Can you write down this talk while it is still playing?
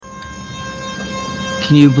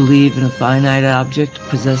Can you believe in a finite object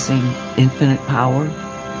possessing infinite power?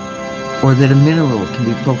 Or that a mineral can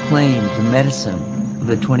be proclaimed the medicine of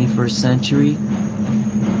the 21st century?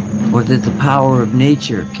 Or that the power of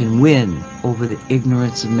nature can win over the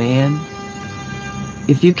ignorance of man?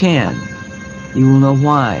 If you can, you will know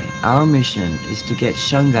why our mission is to get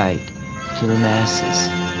Shungite to the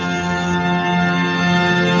masses.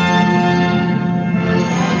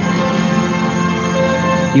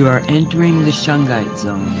 You are entering the Shungite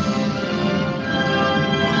zone.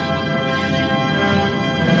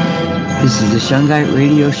 This is the Shungite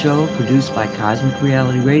radio show produced by Cosmic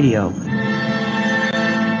Reality Radio.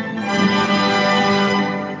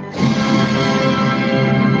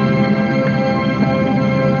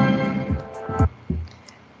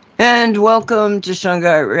 And welcome to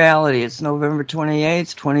Shungite Reality. It's November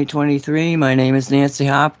 28th, 2023. My name is Nancy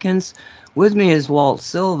Hopkins. With me is Walt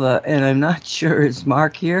Silva, and I'm not sure, is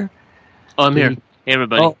Mark here? Oh, I'm here. Hey,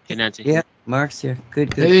 everybody. Oh, hey, Nancy. Yeah, Mark's here.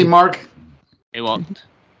 Good. Hey, good. Mark. Hey, Walt.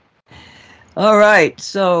 All right,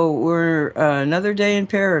 so we're another day in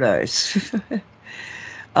paradise.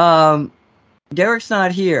 Derek's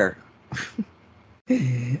not here.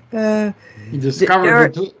 He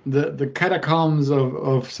discovered the catacombs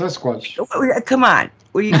of Sasquatch. Come on,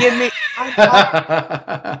 will you give me?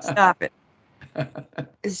 Stop it.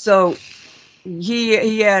 So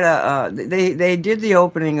he had they did the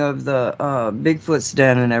opening of the Bigfoot's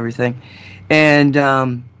den and everything,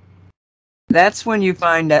 and that's when you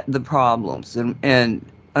find out the problems. And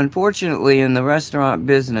unfortunately, in the restaurant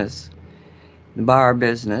business, the bar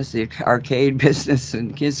business, the arcade business,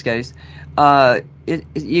 in his case,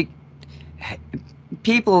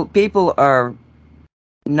 people are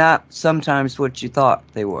not sometimes what you thought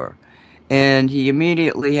they were. And he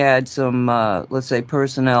immediately had some, let's say,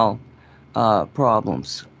 personnel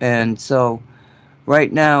problems. And so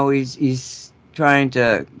right now he's trying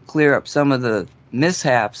to clear up some of the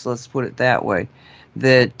mishaps, let's put it that way,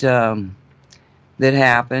 that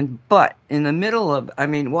happened. But in the middle of,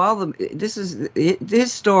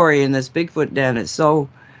 his story in this Bigfoot den is so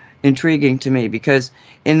intriguing to me, because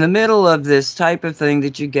in the middle of this type of thing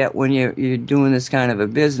that you get when you're doing this kind of a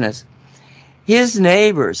business, his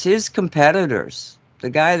neighbors, his competitors,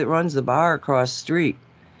 the guy that runs the bar across the street,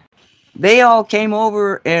 they all came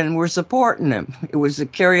over and were supporting him. It was a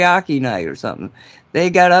karaoke night or something.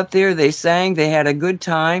 They got up there, they sang, they had a good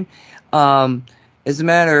time. As a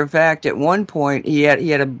matter of fact, at one point he had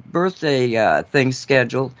a birthday thing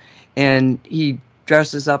scheduled, and he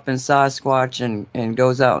dresses up in Sasquatch and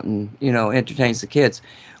goes out and, entertains the kids.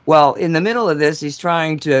 Well, in the middle of this, he's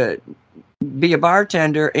trying to be a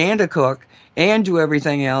bartender and a cook and do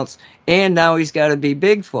everything else, and now he's got to be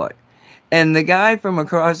Bigfoot. And the guy from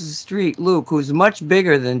across the street, Luke, who's much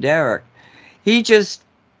bigger than Derek, he just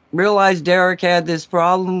realized Derek had this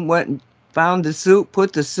problem, went and found the suit,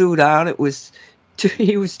 put the suit on.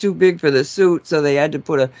 He was too big for the suit, so they had to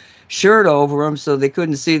put a shirt over him so they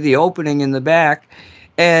couldn't see the opening in the back.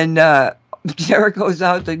 And Derek goes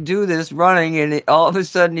out to do this running, and all of a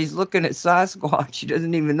sudden he's looking at Sasquatch. He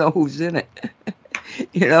doesn't even know who's in it.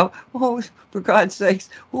 Oh, for God's sakes,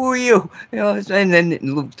 who are you? And then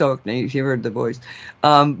Luke talked, and he heard the voice.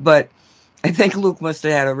 But I think Luke must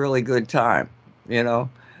have had a really good time,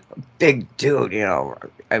 big dude,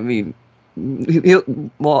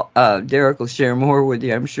 Derek will share more with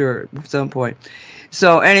you, I'm sure, at some point.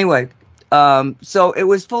 So anyway, so it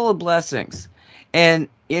was full of blessings. And,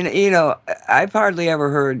 I've hardly ever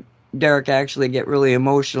heard Derek actually get really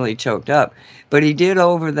emotionally choked up, but he did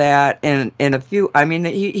over that, and a few,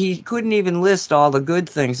 he couldn't even list all the good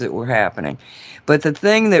things that were happening. But the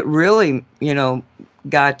thing that really,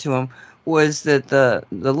 got to him was that the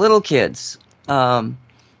little kids,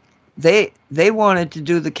 they wanted to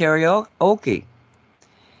do the karaoke.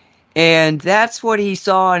 And that's what he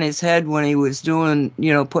saw in his head when he was doing,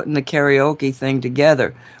 putting the karaoke thing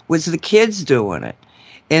together, was the kids doing it.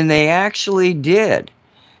 And they actually did.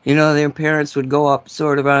 Their parents would go up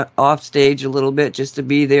sort of off stage a little bit just to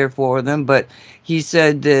be there for them. But he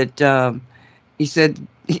said that, he said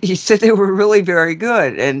they were really very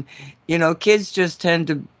good. And, kids just tend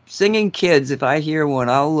to, singing kids, if I hear one,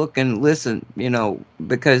 I'll look and listen,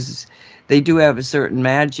 because they do have a certain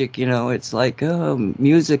magic, it's like, oh,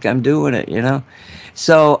 music, I'm doing it,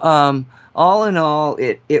 So, all in all,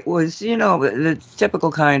 it was, the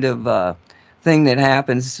typical kind of thing that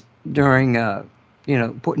happens during,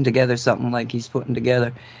 putting together something like he's putting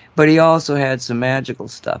together. But he also had some magical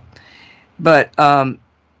stuff. But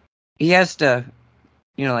he has to,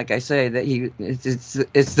 like I say, that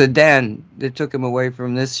it's the den that took him away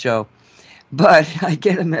from this show. But I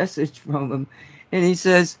get a message from him, and he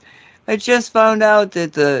says, I just found out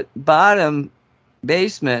that the bottom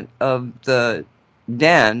basement of the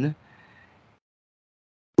den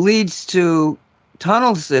leads to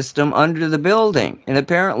tunnel system under the building, and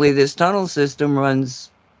apparently this tunnel system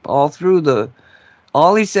runs all through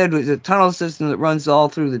all he said was a tunnel system that runs all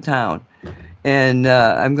through the town. And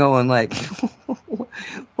I'm going like,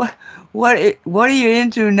 what are you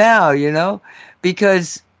into now,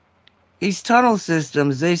 because these tunnel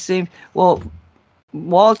systems, they seem, well,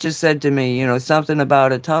 Walt just said to me, something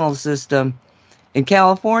about a tunnel system in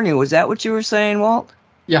California. Was that what you were saying, Walt?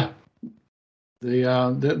 Yeah.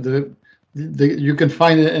 You can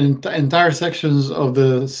find entire sections of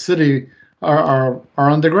the city are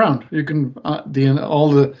underground. You can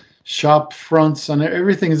all the shop fronts and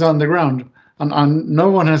everything is underground, and no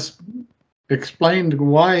one has explained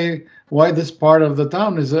why this part of the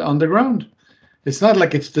town is underground. It's not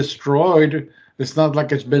like it's destroyed. It's not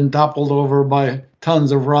like it's been toppled over by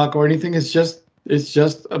tons of rock or anything. It's just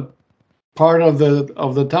a part of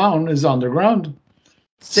the town is underground.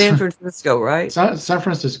 San Francisco, right? San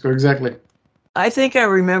Francisco, exactly. I think I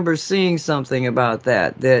remember seeing something about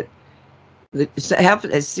that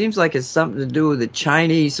it seems like it's something to do with the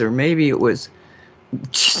Chinese, or maybe it was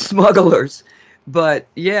smugglers. But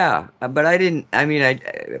yeah, but I didn't,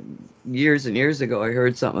 years and years ago, I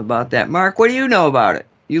heard something about that. Mark, what do you know about it?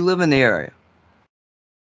 You live in the area.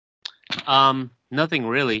 Nothing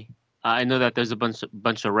really. I know that there's a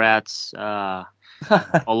bunch of rats all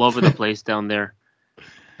over the place down there.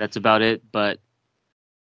 That's about it. But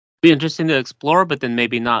be interesting to explore, but then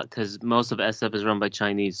maybe not, because most of SF is run by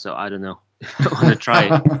Chinese. So I don't know. I want to try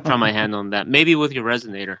my hand on that. Maybe with your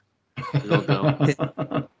resonator, it'll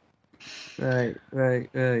go. Right.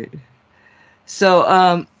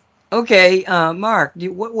 So, okay, Mark,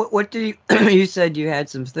 what do you? You said you had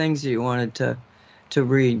some things you wanted to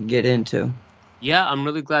read and get into. Yeah, I'm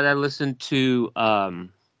really glad I listened to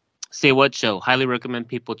Say What Show. Highly recommend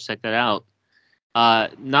people check that out.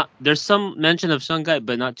 There's some mention of Shungite,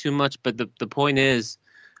 but not too much. But the point is,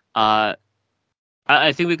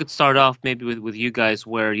 I think we could start off maybe with you guys,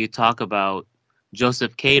 where you talk about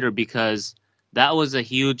Joseph Cater, because that was a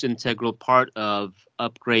huge integral part of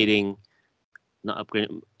upgrading,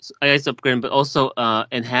 but also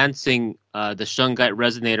enhancing the Shungite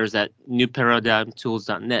resonators at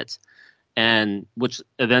newparadigmtools.net, and which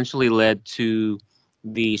eventually led to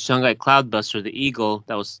the Shungite Cloudbuster, the Eagle,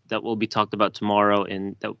 that will be talked about tomorrow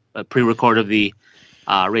in the pre-record of the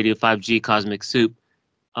Radio 5G Cosmic Soup.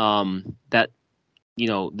 That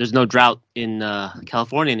there's no drought in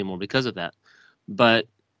California anymore because of that. But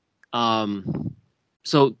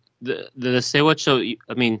so the Say What Show,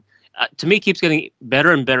 to me, keeps getting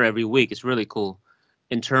better and better every week. It's really cool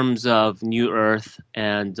in terms of New Earth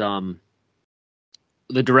and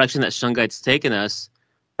the direction that Shungite's taken us,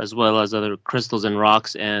 as well as other crystals and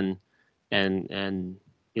rocks and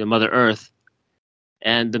Mother Earth.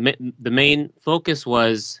 And the main focus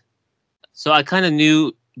was, so I kind of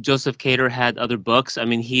knew Joseph Cater had other books.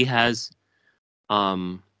 He has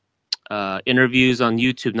interviews on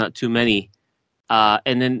YouTube, not too many,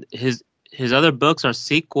 and then his other books are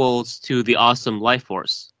sequels to The Awesome Life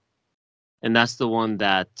Force, and that's the one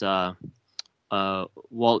that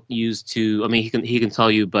Walt used to. He can tell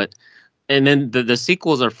you, but and then the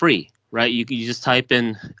sequels are free, right? You just type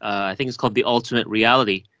in, I think it's called The Ultimate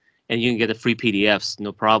Reality, and you can get the free PDFs,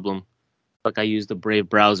 no problem. Like I used the Brave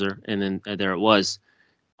browser, and then there it was.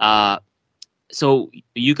 So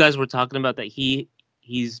you guys were talking about that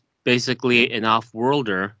he's basically an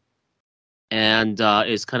off-worlder, and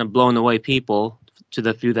is kind of blowing away people, to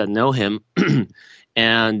the few that know him.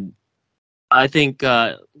 And I think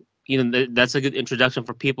that's a good introduction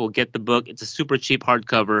for people. Get the book. It's a super cheap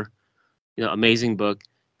hardcover, amazing book,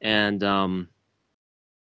 and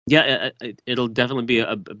it'll definitely be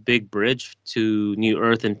a big bridge to New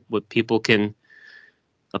Earth and what people can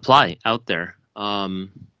apply out there. The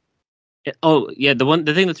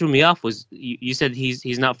thing that threw me off was you said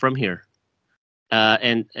he's not from here,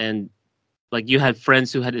 and like you had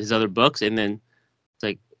friends who had his other books, and then it's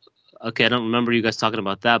like, okay, I don't remember you guys talking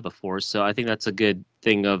about that before. So I think that's a good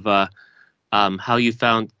thing of how you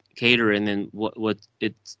found Cater, and then what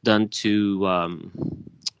it's done to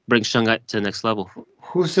bring Shungite to the next level.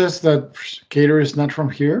 Who says that Cater is not from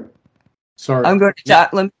here? Sorry, I'm going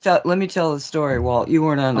to let me tell the story, Walt. You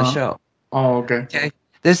weren't on the show. Oh, okay. Okay.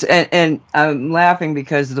 This and I'm laughing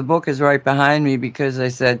because the book is right behind me, because I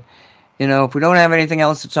said, if we don't have anything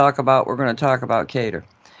else to talk about, we're going to talk about Cater.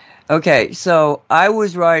 Okay, so I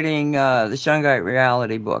was writing the Shungite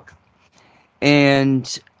Reality book,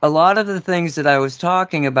 And a lot of the things that I was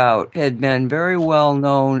talking about had been very well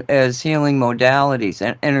known as healing modalities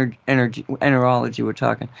and energy. We're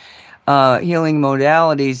talking healing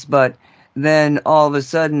modalities, but then all of a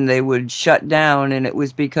sudden they would shut down, and it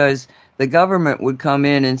was because the government would come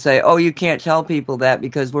in and say, "Oh, you can't tell people that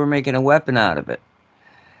because we're making a weapon out of it."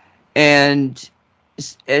 And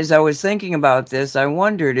as I was thinking about this, I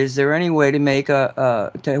wondered, is there any way to make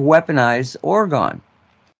to weaponize orgone?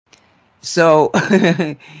 So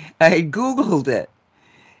I Googled it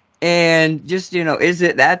and just, is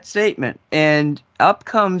it that statement? And up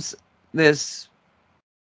comes this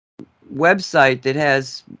website that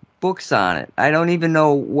has books on it. I don't even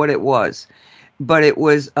know what it was, but it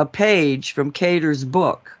was a page from Cater's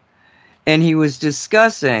book. And he was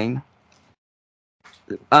discussing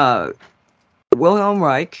Wilhelm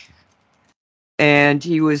Reich, and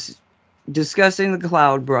he was discussing the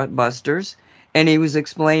Cloud Busters, and he was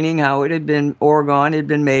explaining how orgone had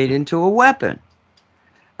been made into a weapon.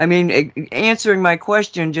 I mean, answering my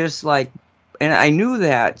question just like, and I knew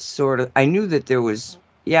that there was,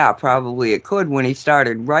 probably it could when he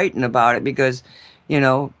started writing about it because,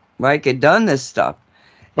 Reich had done this stuff.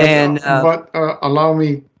 But allow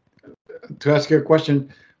me to ask you a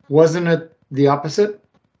question. Wasn't it the opposite?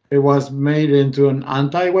 It was made into an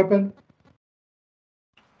anti-weapon?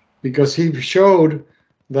 Because he showed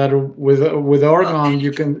that with orgone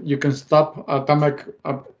you can stop atomic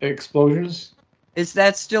explosions. Is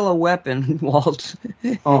that still a weapon, Walt?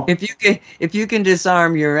 Oh. If you can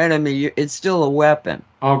disarm your enemy, it's still a weapon.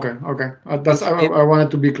 Okay. I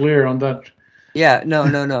wanted to be clear on that. Yeah, no.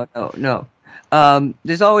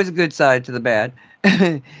 There's always a good side to the bad.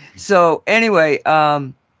 So anyway,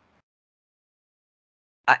 and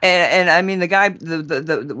I mean, the guy,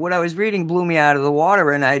 the what I was reading blew me out of the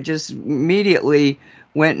water, and I just immediately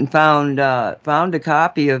went and found a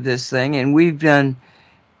copy of this thing, and we've done.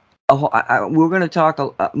 We're going to talk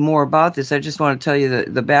more about this. I just want to tell you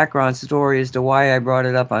the background story as to why I brought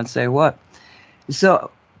it up on Say What. So,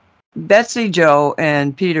 Betsy Joe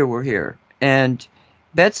and Peter were here, and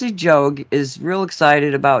Betsy Joe is real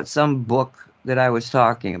excited about some book that I was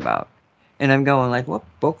talking about. And I'm going like, what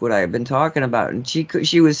book would I have been talking about? And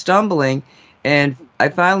she was stumbling, and I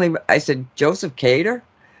said, Joseph Cater?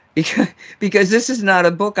 Because this is not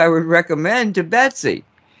a book I would recommend to Betsy.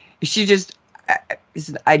 She just,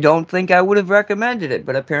 I don't think I would have recommended it,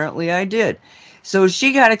 but apparently I did. So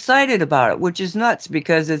she got excited about it, which is nuts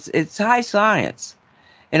because it's high science.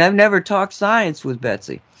 And I've never talked science with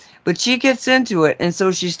Betsy. But she gets into it, and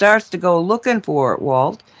so she starts to go looking for it,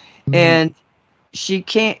 Walt. Mm-hmm. And she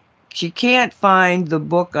can't find the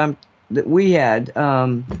book that we had,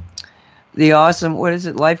 the awesome, what is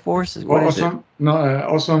it, Life Force? What is it? No,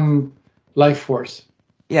 Awesome Life Force.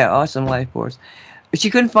 Yeah, Awesome Life Force. She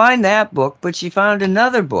couldn't find that book, but she found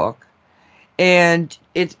another book, and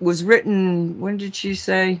it was written, when did she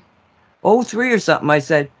say? 03 or something. I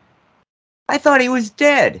said, I thought he was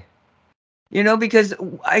dead. Because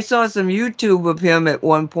I saw some YouTube of him at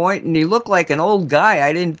one point, and he looked like an old guy.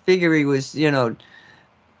 I didn't figure he was,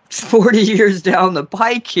 40 years down the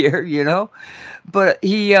pike here, but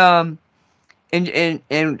he, and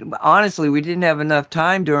honestly, we didn't have enough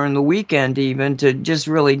time during the weekend even to just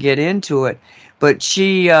really get into it. But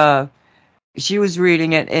she was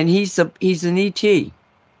reading it, and he's an ET.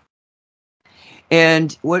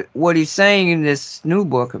 And what he's saying in this new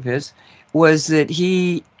book of his was that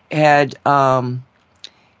he had come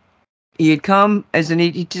as an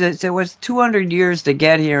ET. It was 200 years to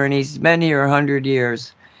get here, and he's been here 100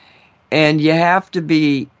 years. And you have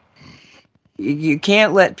to you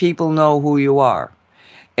can't let people know who you are.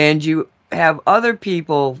 And you have other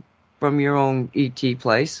people from your own ET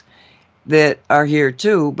place that are here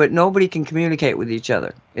too, but nobody can communicate with each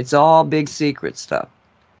other. It's all big secret stuff.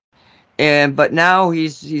 But now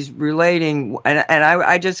he's relating, and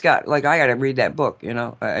I just got, I got to read that book,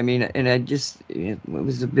 I mean, and it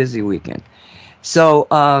was a busy weekend.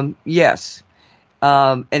 So, yes.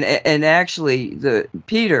 And actually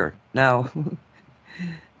Peter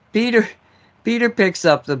picks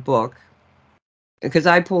up the book because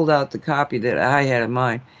I pulled out the copy that I had in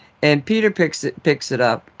mind, and Peter picks it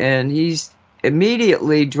up, and he's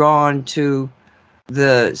immediately drawn to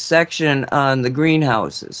the section on the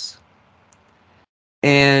greenhouses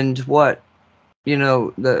and what,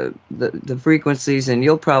 the frequencies, and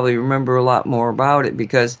you'll probably remember a lot more about it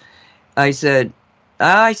because I said,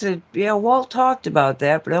 yeah, Walt talked about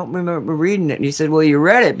that, but I don't remember reading it. And he said, well, you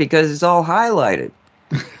read it because it's all highlighted.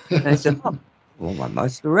 And I said, oh, well, I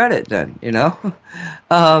must have read it then,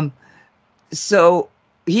 So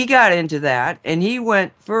he got into that, and he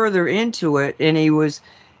went further into it, and he was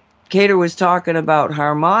Cater was talking about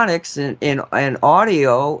harmonics and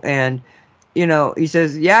audio, and he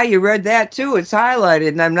says, "Yeah, you read that too. It's highlighted,"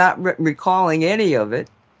 and I'm not recalling any of it.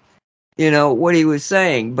 What he was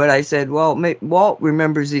saying, but I said, "Well, Walt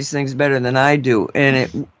remembers these things better than I do,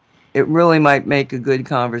 and it really might make a good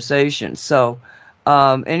conversation." So,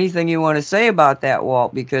 anything you want to say about that,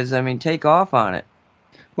 Walt? Because I mean, take off on it.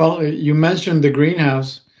 Well, you mentioned the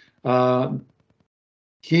greenhouse. Uh,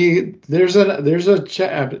 there's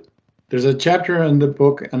a chapter in the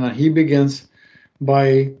book, and he begins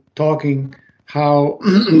by talking how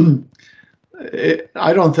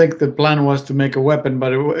I don't think the plan was to make a weapon,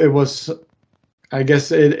 but it was. I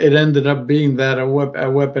guess it ended up being that a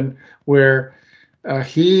weapon where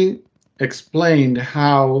he explained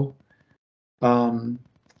how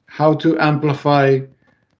to amplify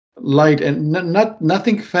light, and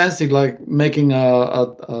nothing fancy like making a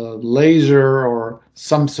laser or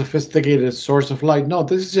some sophisticated source of light. No,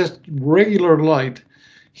 this is just regular light.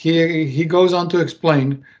 He goes on to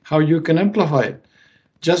explain how you can amplify it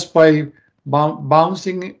just by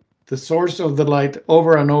bouncing the source of the light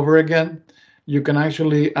over and over again. You can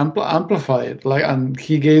actually amplify it. And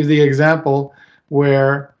he gave the example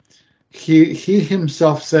where he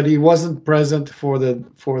himself said he wasn't present for the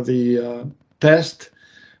test,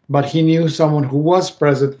 but he knew someone who was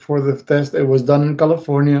present for the test. It was done in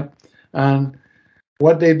California, and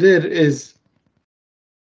what they did is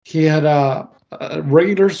he had a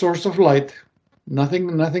regular source of light,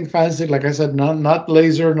 nothing fancy, like I said, not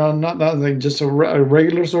laser, not nothing, just a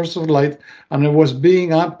regular source of light, and it was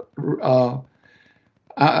being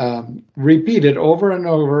repeated over and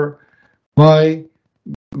over by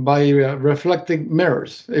reflecting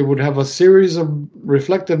mirrors. It would have a series of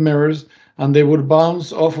reflective mirrors, and they would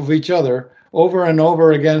bounce off of each other over and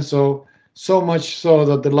over again. So much so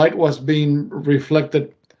that the light was being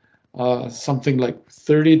reflected something like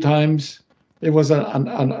 30 times. It was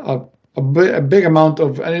a big amount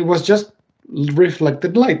of, and it was just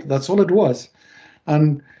reflected light. That's all it was.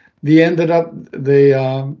 And they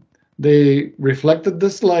reflected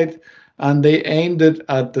this light, and they aimed it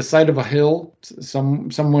at the side of a hill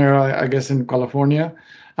somewhere, I guess in California,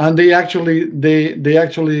 and they actually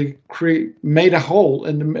made a hole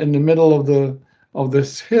in the middle of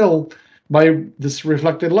this hill by this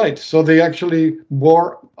reflected light. So they actually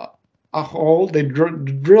bore a hole. They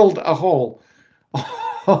drilled a hole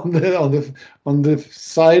on the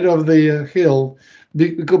side of the hill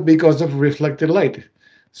because of reflected light.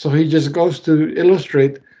 So he just goes to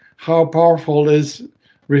illustrate how powerful is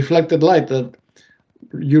reflected light, that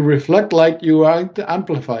you reflect light, you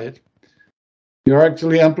amplify it. You're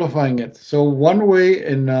actually amplifying it. So one way,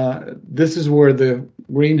 and this is where the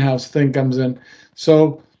greenhouse thing comes in.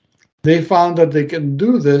 So they found that they can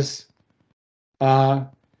do this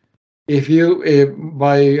they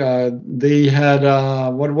had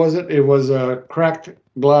what was it? It was cracked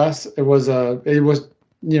glass. It was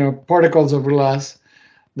particles of glass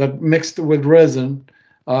that mixed with resin.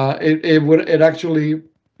 It actually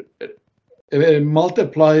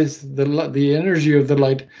multiplies the energy of the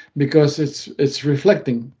light because it's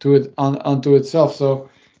reflecting onto itself. So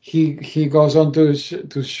he goes on to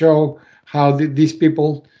show how these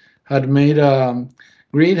people had made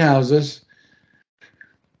greenhouses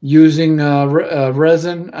using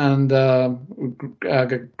resin and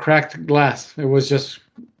cracked glass. It was just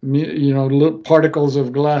little particles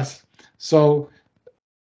of glass. So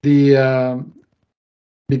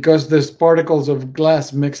because there's particles of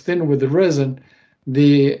glass mixed in with the resin,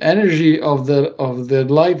 the energy of the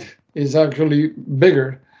light is actually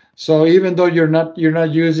bigger. So even though you're not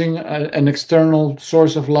using an external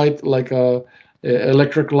source of light like a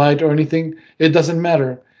electric light or anything, it doesn't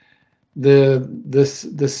matter. The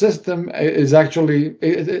system is actually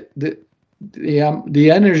the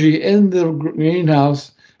energy in the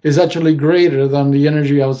greenhouse is actually greater than the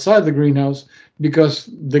energy outside the greenhouse because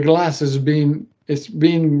the glass is being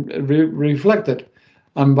reflected,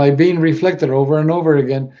 and by being reflected over and over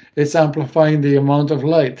again, it's amplifying the amount of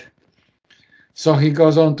light. So he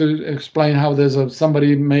goes on to explain how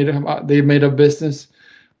somebody made a business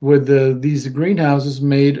with these greenhouses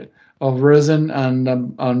made of resin and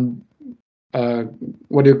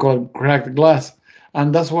what do you call it, cracked glass,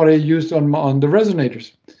 and that's what I used on the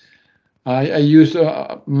resonators. I used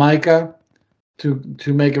mica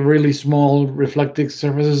to make a really small reflective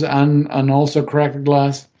surfaces and also cracked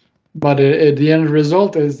glass, but the end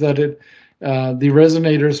result is that the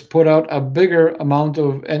resonators put out a bigger amount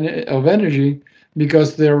of energy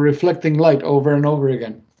because they're reflecting light over and over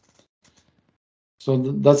again. So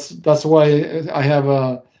that's why I have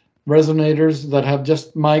resonators that have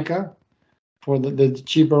just mica for the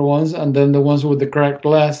cheaper ones, and then the ones with the cracked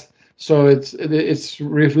glass So it's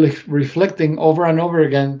reflecting over and over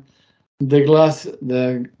again the glass,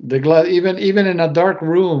 the glass. Even in a dark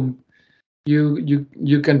room,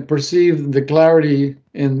 you can perceive the clarity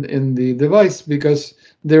in the device because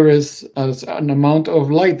there is an amount of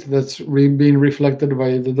light that's being reflected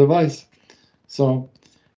by the device. So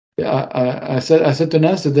yeah, I said to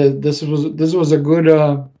NASA that this was a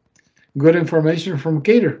good information from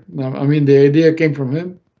Cater. I mean, the idea came from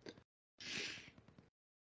him.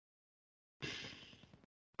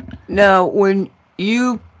 Now, when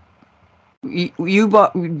built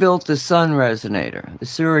the Sun resonator, the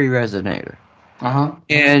Suri resonator,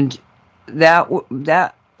 and that was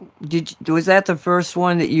that the first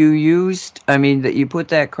one that you used? I mean, that you put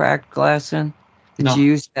that cracked glass in? Did you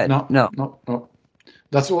use that? No.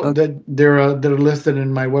 That's what they're listed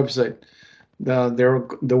in my website.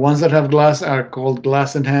 The ones that have glass are called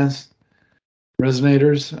glass enhanced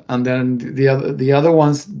resonators, and then the other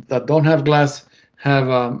ones that don't have glass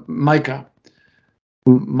have mica,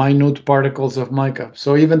 minute particles of mica.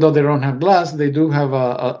 So even though they don't have glass, they do have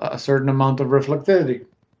a certain amount of reflectivity.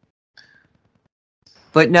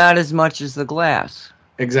 But not as much as the glass.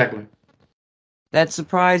 Exactly. That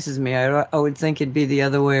surprises me. I would think it'd be the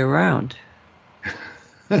other way around.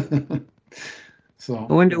 So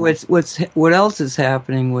I wonder what else is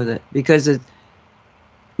happening with it, because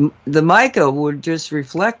the mica would just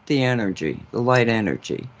reflect the energy, the light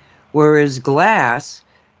energy, whereas glass,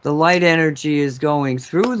 the light energy is going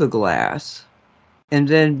through the glass and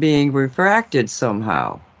then being refracted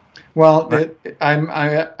somehow. Well, right?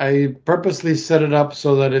 I purposely set it up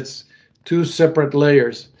so that it's two separate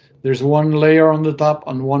layers. There's one layer on the top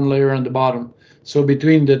and one layer on the bottom. So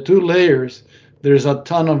between the two layers, there's a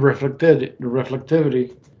ton of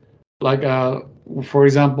reflectivity. Like, for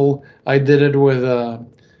example, I did it with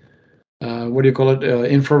what do you call it?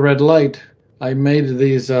 Infrared light. I made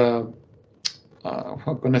these. How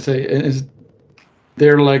can I say?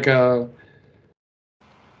 They're like a.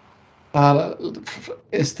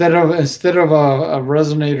 Instead of a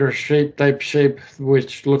resonator shape,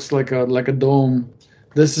 which looks like a dome,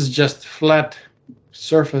 this is just flat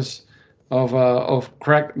surface of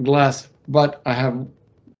cracked glass. But I have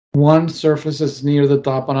one surface is near the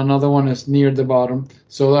top and another one is near the bottom,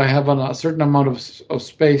 so I have a certain amount of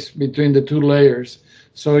space between the two layers.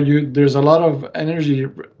 So there's a lot of energy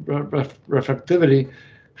reflectivity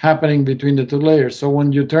happening between the two layers. So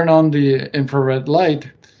when you turn on the infrared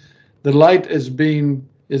light, the light is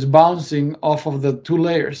bouncing off of the two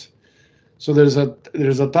layers. So there's a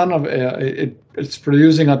ton of it's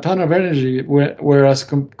producing a ton of energy, whereas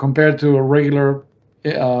compared to a regular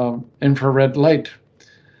infrared light.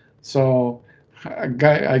 So I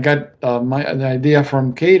got an idea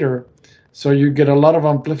from Cater. So you get a lot of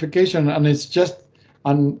amplification, and it's just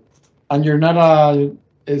and you're not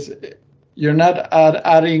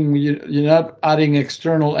adding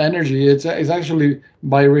external energy. It's actually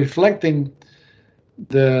by reflecting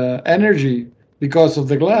the energy because of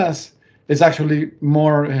the glass. It's actually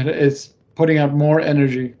more. It's putting out more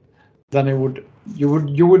energy than it would.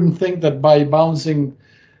 You wouldn't think that by bouncing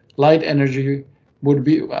light energy would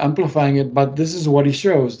be amplifying it, but this is what he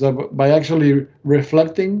shows, that by actually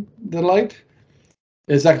reflecting the light,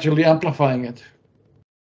 it's actually amplifying it.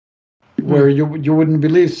 Where you wouldn't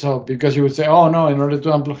believe so, because you would say, oh no, in order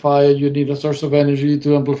to amplify it, you need a source of energy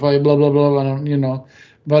to amplify blah blah blah,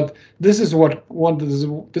 but this is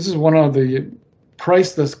this is one of the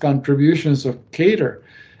priceless contributions of Cater,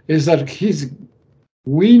 is that he's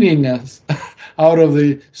weaning us out of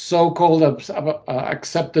the so-called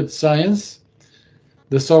accepted science,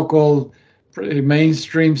 the so-called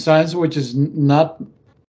mainstream science, which is not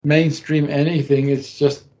mainstream anything. It's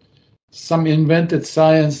just some invented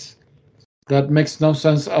science that makes no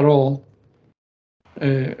sense at all.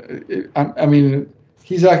 I mean,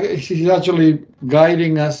 he's actually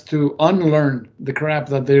guiding us to unlearn the crap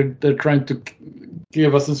that they're trying to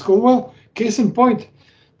give us in school. Well, case in point,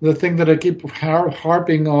 the thing that I keep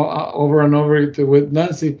harping over and over with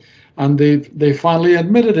Nancy, and they finally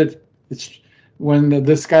admitted it. It's when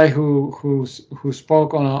this guy who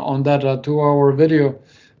spoke on that 2-hour video,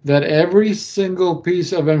 that every single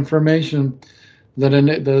piece of information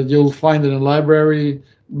that you'll find in a library,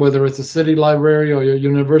 whether it's a city library or your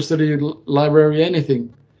university library,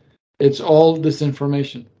 anything, it's all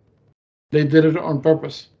disinformation. They did it on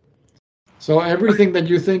purpose. So everything that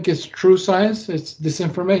you think is true science, it's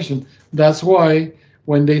disinformation. That's why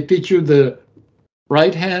when they teach you the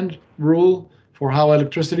right-hand rule for how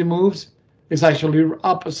electricity moves, it's actually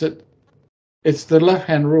opposite. It's the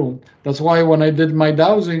left-hand rule. That's why when I did my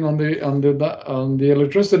dowsing on the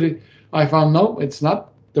electricity, I found no, it's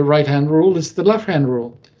not the right-hand rule, it's the left-hand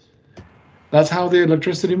rule. That's how the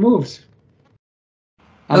electricity moves.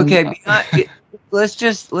 Okay, let's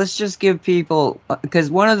just give people,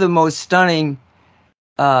 because one of the most stunning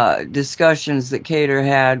discussions that Cater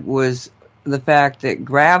had was the fact that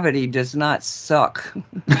gravity does not suck.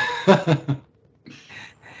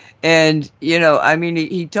 And, I mean,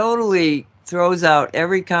 he totally throws out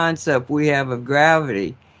every concept we have of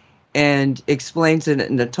gravity and explains it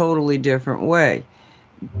in a totally different way.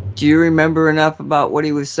 Do you remember enough about what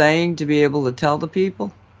he was saying to be able to tell the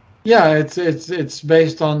people? Yeah, it's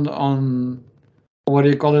based on what do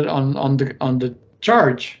you call it, on the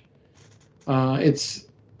charge. It's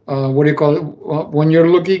what do you call it, when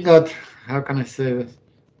you're looking at, how can I say this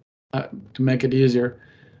to make it easier?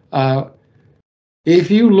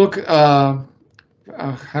 If you look, how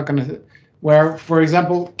can I say, where, for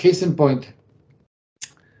example, case in point,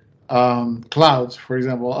 clouds, for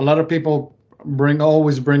example, a lot of people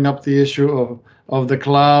always bring up the issue of the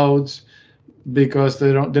clouds, because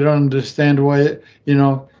they don't understand why,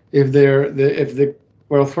 if the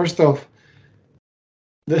well, first off,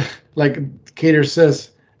 like Cater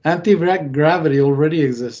says, anti-gravity already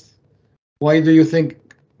exists. Why do you think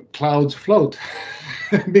clouds float?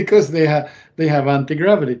 Because they have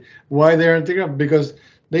anti-gravity. Why they're anti-gravity? Because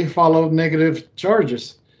they follow negative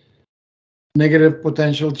charges, negative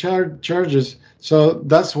potential charges. So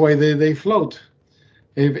that's why they float.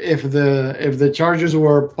 If the charges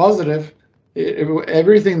were positive,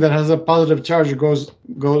 everything that has a positive charge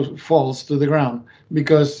falls to the ground,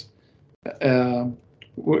 because uh,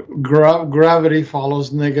 gravity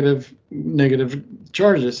follows negative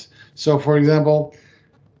charges. So, for example,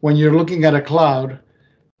 when you're looking at a cloud,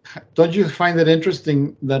 don't you find it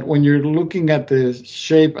interesting that when you're looking at the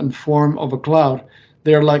shape and form of a cloud,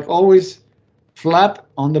 they're like always flat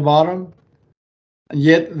on the bottom,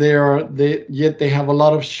 yet they have a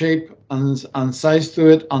lot of shape and size to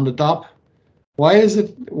it on the top. Why is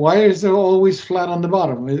it always flat on the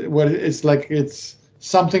bottom? It's like it's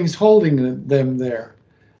something's holding them there,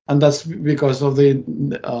 and that's because of the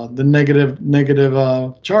negative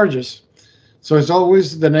charges. So it's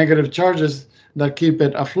always the negative charges that keep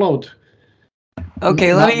it afloat.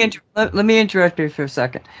 Okay, Not, let me interrupt you for a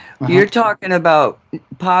second. uh-huh. You're talking about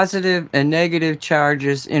positive and negative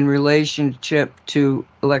charges in relationship to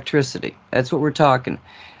electricity. That's what we're talking.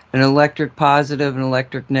 An electric positive and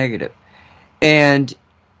electric negative. And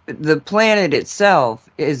the planet itself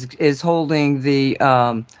is holding the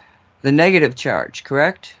negative charge,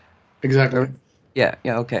 correct? Exactly. Yeah,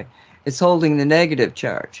 okay. It's holding the negative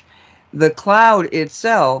charge. The cloud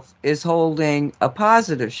itself is holding a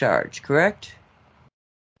positive charge, correct?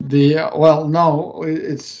 Well, no,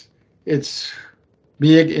 it's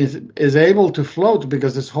being is able to float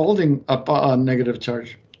because it's holding a negative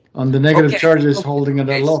charge, and the negative charge is holding it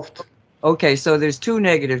aloft. Okay, so there's two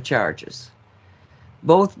negative charges,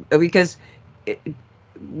 both, because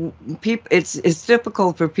it's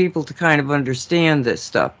difficult for people to kind of understand this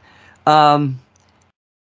stuff.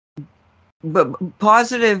 But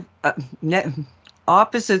positive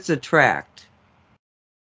opposites attract,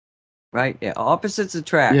 right? Yeah, opposites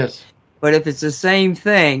attract. Yes. But if it's the same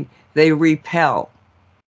thing, they repel.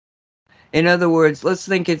 In other words, let's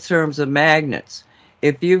think in terms of magnets.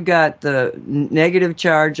 If you've got the negative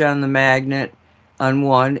charge on the magnet on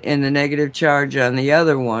one and the negative charge on the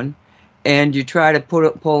other one, and you try to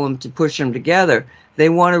pull them to push them together, they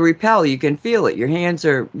want to repel. You can feel it. Your hands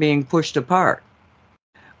are being pushed apart.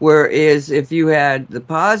 Whereas if you had the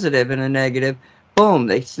positive and a negative, boom,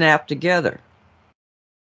 they snap together.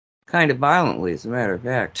 Kind of violently, as a matter of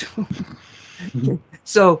fact.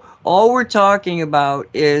 So all we're talking about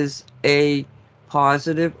is a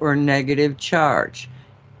positive or negative charge.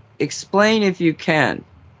 Explain if you can,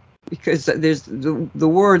 because there's the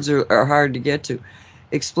words are hard to get to.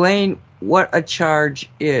 Explain what a charge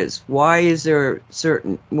is. Why is there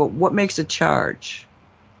what makes a charge?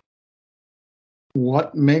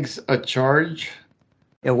 What makes a charge?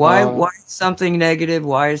 Yeah, why is something negative?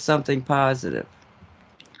 Why is something positive?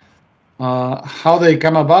 How they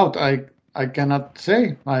come about, I cannot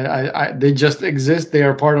say. They just exist. They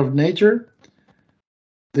are part of nature.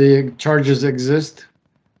 The charges exist,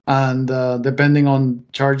 and depending on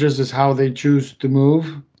charges is how they choose to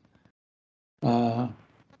move.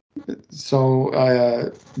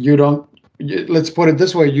 So you don't. Let's put it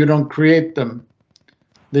this way: you don't create them;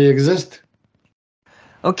 they exist.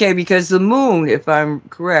 Okay, because the moon, if I'm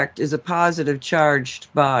correct, is a positive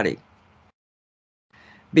charged body.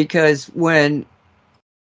 Because when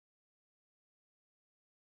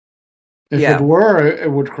If it were, it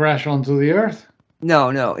would crash onto the Earth. No,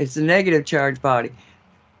 it's a negative charged body.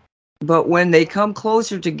 But when they come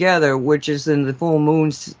closer together, which is in the full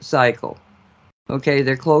moon cycle, Okay,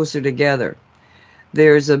 they're closer together.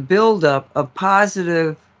 There's a buildup of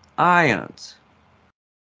positive ions,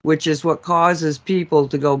 which is what causes people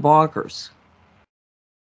to go bonkers.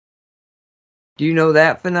 Do you know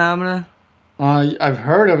that phenomena? I've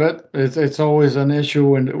heard of it. It's always an issue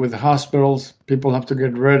with hospitals. People have to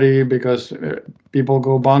get ready because people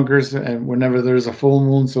go bonkers, and whenever there's a full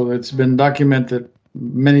moon, so it's been documented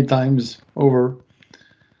many times over.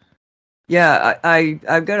 Yeah,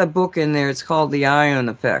 I've got a book in there. It's called The Ion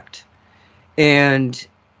Effect. And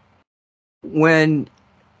when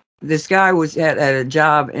this guy was at a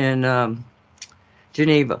job in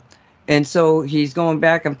Geneva, and so he's going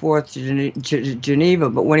back and forth to Geneva.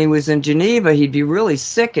 But when he was in Geneva, he'd be really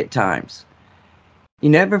sick at times. He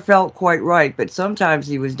never felt quite right, but sometimes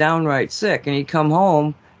he was downright sick, and he'd come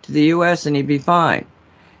home to the U.S. and he'd be fine.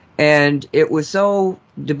 And it was so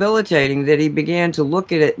debilitating that he began to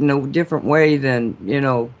look at it in a different way than,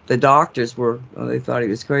 the doctors were. They thought he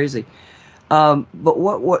was crazy. But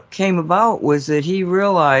what came about was that he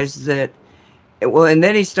realized that, well, and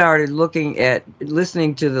then he started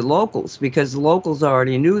listening to the locals, because the locals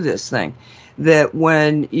already knew this thing, that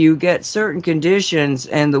when you get certain conditions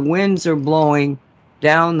and the winds are blowing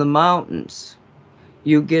down the mountains,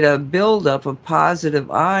 you get a buildup of positive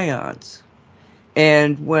ions.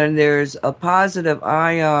 And when there's a positive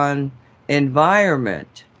ion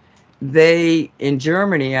environment, in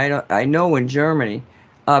Germany, I know in Germany,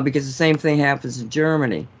 because the same thing happens in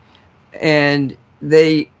Germany, and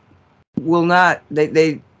they will not,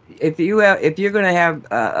 if you're going to have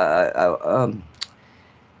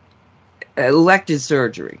elective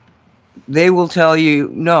surgery, they will tell you,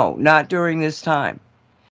 no, not during this time.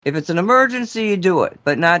 If it's an emergency, you do it,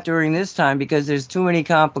 but not during this time, because there's too many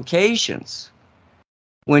complications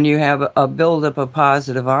when you have a buildup of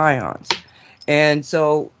positive ions. And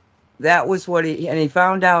so that was he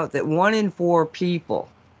found out that 1 in 4 people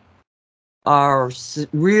are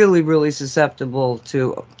really, really susceptible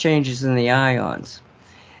to changes in the ions.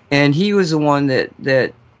 And he was the one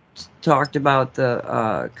that talked about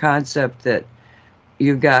the concept that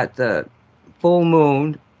you've got the full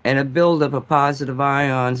moon and a buildup of positive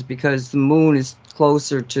ions because the moon is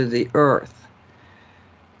closer to the Earth.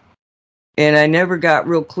 And I never got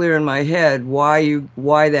real clear in my head why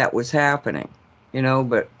that was happening,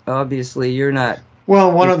 but obviously you're not.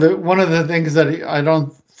 Well, one of the things that I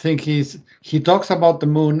don't think he talks about the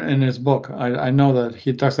moon in his book. I know that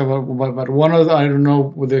he talks about, but one of the, I don't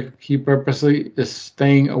know whether he purposely is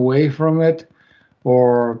staying away from it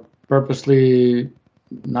or purposely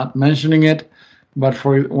not mentioning it. But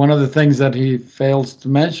for one of the things that he fails to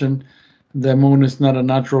mention, the moon is not a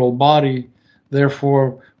natural body.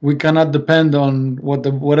 Therefore, we cannot depend on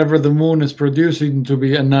whatever the moon is producing to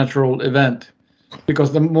be a natural event,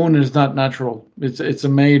 because the moon is not natural. It's a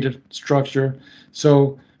made structure.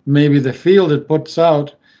 So maybe the field it puts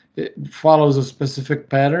out, it follows a specific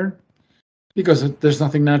pattern because there's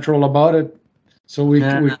nothing natural about it. So we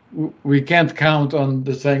can't count on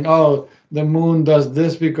the saying, oh, the moon does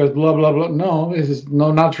this because blah blah blah. No, it is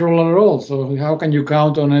no natural at all. So how can you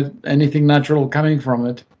count on anything natural coming from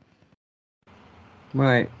it?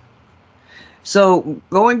 Right. So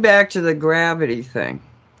going back to the gravity thing,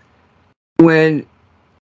 when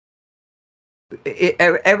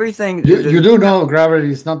everything, you do know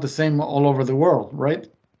gravity is not the same all over the world, right?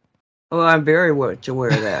 Well, I'm very much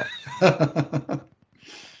aware of that.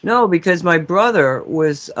 No, because my brother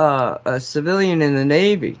was a civilian in the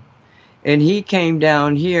Navy, and he came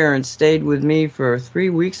down here and stayed with me for 3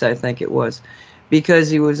 weeks, I think it was, because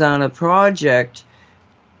he was on a project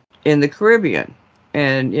in the Caribbean,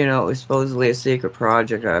 and it was supposedly a secret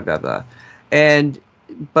project, blah blah blah,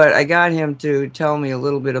 but I got him to tell me a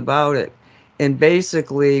little bit about it, and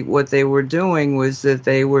basically what they were doing was that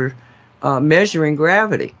they were measuring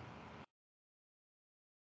gravity,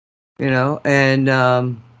 and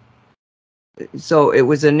so it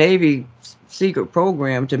was a Navy secret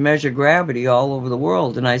program to measure gravity all over the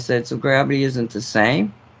world. And I said, so gravity isn't the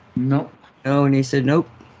same? No. No, and he said, nope.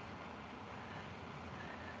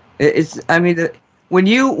 When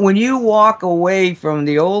you walk away from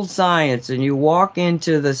the old science and you walk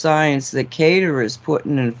into the science that Cater is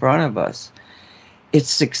putting in front of us,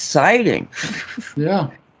 it's exciting.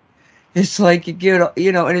 Yeah. It's like you get,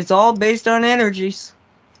 and it's all based on energies.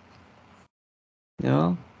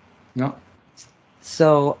 No.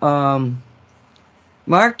 So,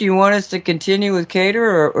 Mark, do you want us to continue with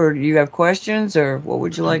Cater, or do you have questions, or what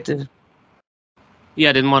would you like to? Yeah,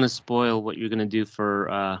 I didn't want to spoil what you're going to do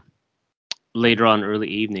for later on early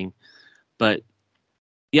evening, but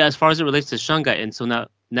yeah, as far as it relates to Shungite, and so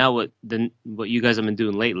now what you guys have been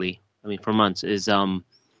doing lately, I mean for months, is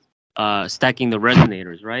stacking the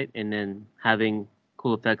resonators, right, and then having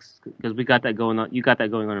cool effects because we got that going on. You got that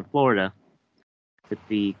going on in Florida with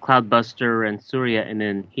the Cloudbuster and Surya, and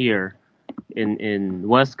then here in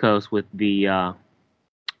West Coast with the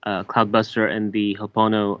Cloudbuster and the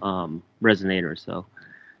Hopono resonator. So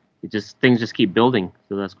things just keep building.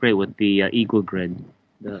 So that's great with the Eagle grid,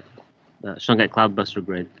 the Shungite Cloudbuster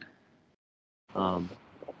grid.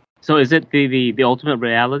 So is it the Ultimate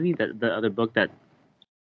Reality, that the other book that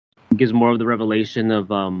gives more of the revelation of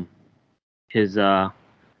his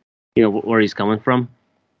where he's coming from?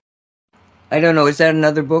 I don't know. Is that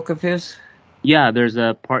another book of his? Yeah, there's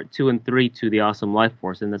a part 2 and 3 to the Awesome Life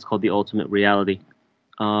Force, and that's called the Ultimate Reality.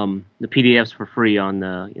 The PDF's for free on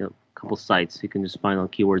a couple sites. You can just find on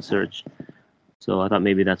keyword search. So I thought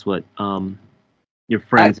maybe that's what your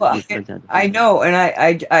friends. Had. I know, and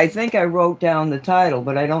I think I wrote down the title,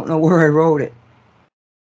 but I don't know where I wrote it.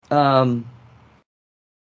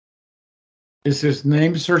 Is his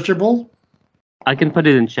name searchable? I can put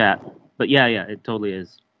it in chat, but yeah, it totally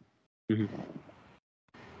is.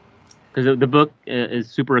 Because the book is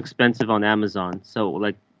super expensive on Amazon, so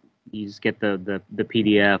like you just get the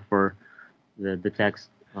PDF or the text.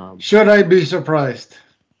 Should I be surprised?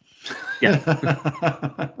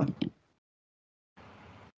 Yeah.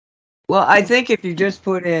 Well, I think if you just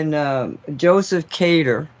put in Joseph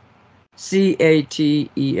Cater,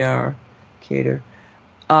 Cater, Cater,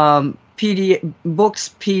 PDF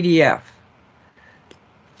books PDF,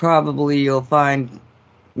 probably you'll find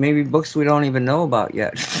maybe books we don't even know about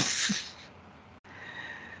yet.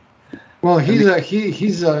 Well,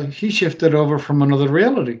 he shifted over from another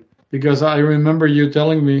reality, because I remember you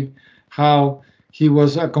telling me how he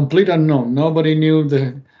was a complete unknown. Nobody knew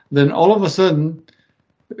then all of a sudden,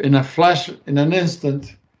 in a flash, in an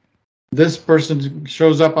instant, this person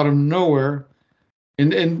shows up out of nowhere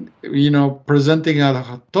and presenting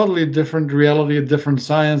a totally different reality, a different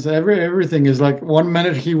science. Everything is like 1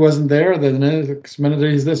 minute he wasn't there, then the next minute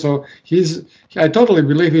he's there. So I totally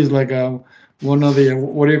believe he's like one of the,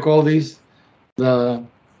 what do you call these?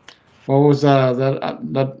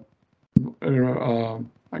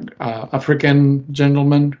 African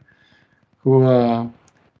gentleman who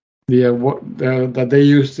that they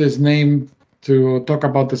used his name to talk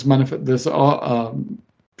about this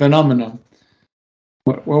phenomenon.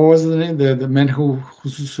 What was the name? The man who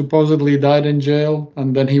supposedly died in jail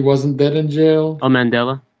and then he wasn't dead in jail. Oh,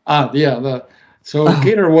 Mandela. Yeah. So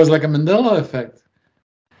Cater was like a Mandela effect.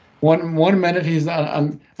 One minute he's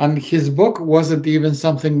and his book wasn't even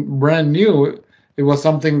something brand new. It was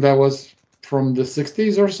something that was from the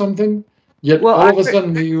 60s or something. Yet all of a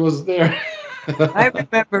sudden he was there. I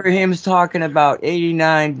remember him talking about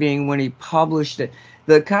 89 being when he published it.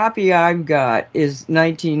 The copy I've got is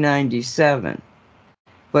 1997.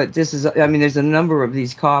 But there's a number of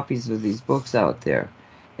these copies of these books out there.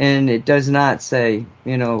 And it does not say,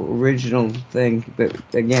 original thing. But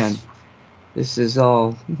again, this is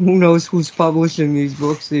all, who knows who's publishing these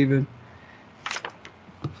books even.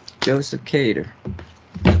 Joseph Cater.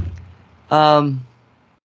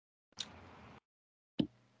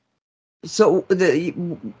 So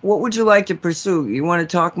what would you like to pursue? You want to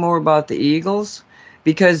talk more about the Eagles?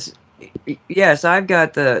 Because yes, I've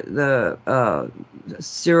got the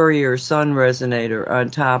Surya or Sun resonator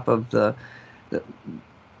on top of the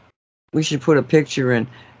we should put a picture in.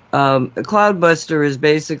 A Cloudbuster is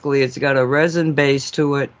basically, it's got a resin base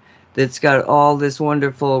to it that's got all this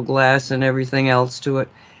wonderful glass and everything else to it.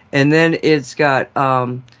 And then it's got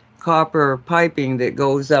copper piping that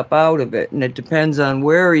goes up out of it. And it depends on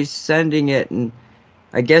where he's sending it. And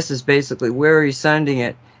I guess it's basically where he's sending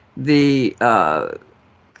it. The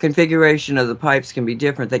configuration of the pipes can be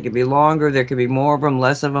different. They can be longer. There can be more of them,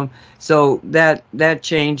 less of them. So that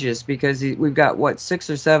changes because we've got, 6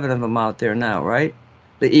 or 7 of them out there now, right?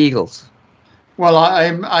 The Eagles. Well,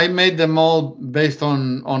 I made them all based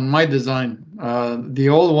on my design. The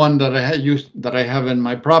old one that I have in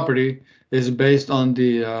my property is based on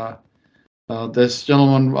the this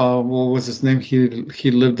gentleman. What was his name? He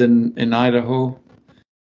lived in Idaho.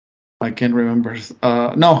 I can't remember.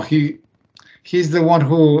 No, he's the one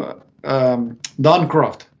who Don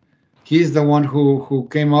Croft. He's the one who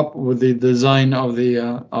came up with the design of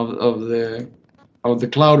the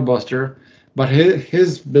Cloudbuster, but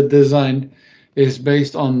his design is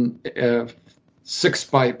based on 6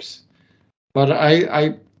 pipes. But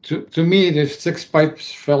to me, the 6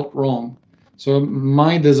 pipes felt wrong. So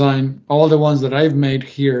my design, all the ones that I've made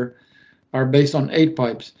here, are based on 8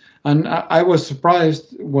 pipes. And I was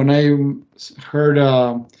surprised when I heard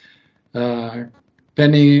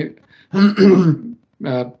Penny,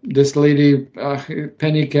 this lady,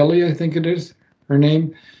 Penny Kelly, I think it is her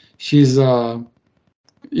name. she's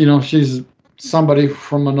she's somebody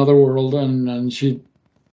from another world, and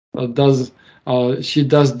does she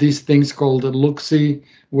does these things called the look-see,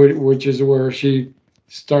 which is where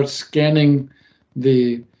starts scanning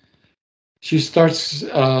the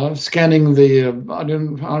scanning the I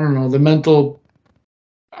don't know, the mental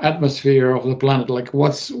atmosphere of the planet, like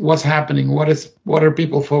what's happening, what are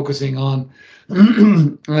people focusing on,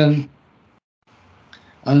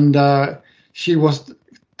 and she was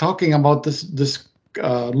talking about this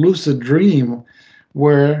lucid dream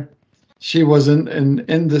where she was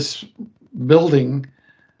in this building,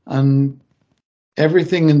 and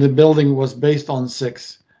everything in the building was based on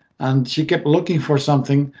 6, and she kept looking for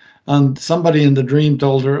something, and somebody in the dream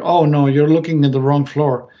told her, oh no, you're looking at the wrong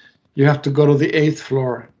floor, you have to go to the 8th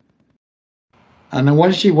floor. And then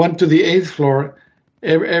when she went to the 8th floor,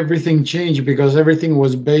 everything changed because everything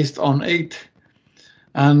was based on 8.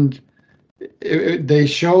 And they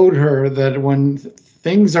showed her that when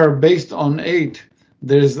things are based on 8,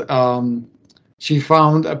 there's she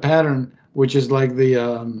found a pattern which is like the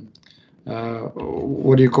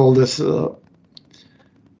what do you call this? The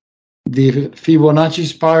Fibonacci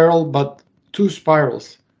spiral, but 2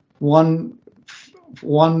 spirals, one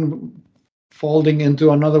folding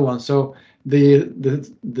into another one. So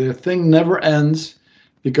the thing never ends,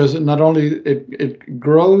 because not only it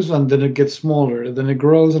grows and then it gets smaller, then it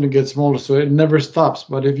grows and it gets smaller, so it never stops.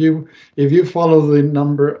 But if you follow the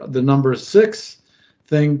number 6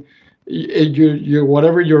 thing, you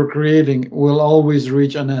whatever you're creating will always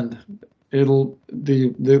reach an end. It'll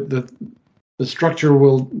the structure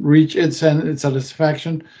will reach its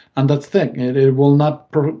satisfaction, and that's the thing. It will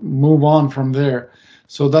not move on from there.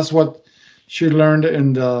 So that's what she learned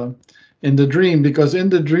in the dream, because in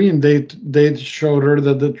the dream they showed her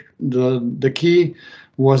that the key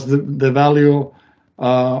was the value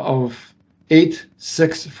of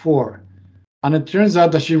 864, and it turns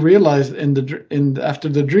out that she realized after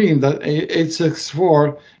the dream that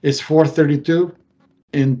 864 is 432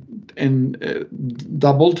 in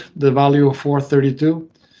doubled the value of 432.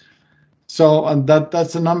 So, and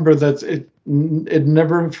that's a number it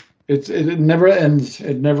never ends,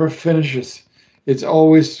 it never finishes. It's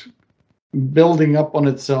always building up on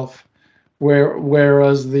itself,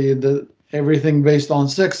 whereas the everything based on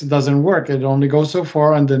 6 doesn't work. It only goes so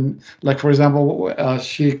far, and then, like for example,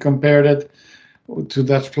 she compared it to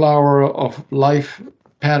that flower of life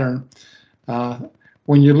pattern.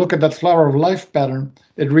 When you look at that flower of life pattern,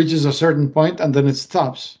 it reaches a certain point and then it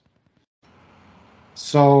stops.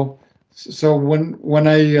 So when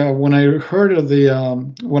I heard of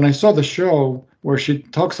when I saw the show where she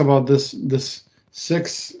talks about this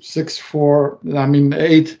 664, I mean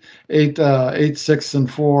 8, 6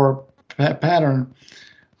 and 4 pattern,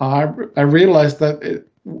 I realized that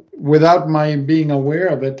without my being aware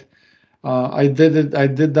of it, I did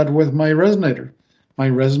that with my resonator. My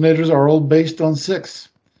resonators are all based on 6.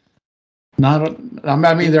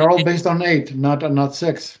 They're all based on 8, not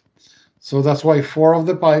 6. So that's why 4 of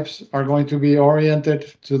the pipes are going to be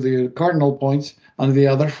oriented to the cardinal points, and the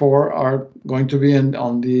other 4 are going to be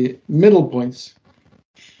on the middle points.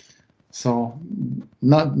 So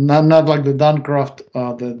not like the Doncroft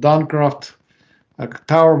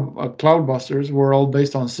Tower Cloudbusters were all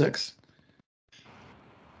based on 6.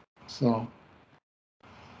 So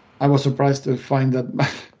I was surprised to find that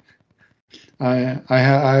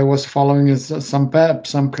I was following some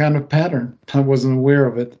kind of pattern. I wasn't aware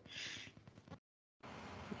of it.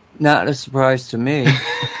 Not a surprise to me.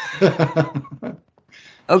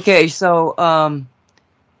 Okay, so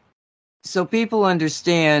people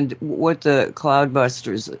understand what the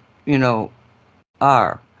Cloudbusters,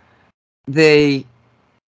 are.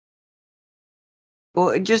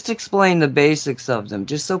 Well, just explain the basics of them,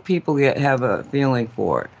 just so people have a feeling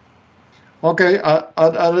for it. Okay,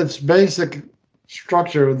 at its basic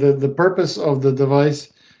structure, the purpose of the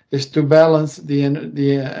device is to balance the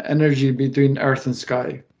energy between Earth and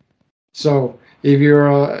sky. So if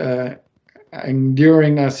you're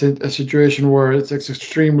enduring a situation where it's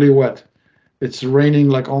extremely wet, it's raining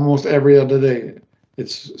like almost every other day,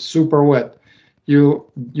 it's super wet, you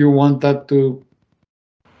want that to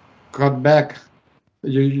cut back.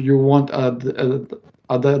 You want a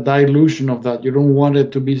dilution of that. You don't want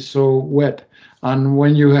it to be so wet. And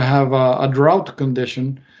when you have a drought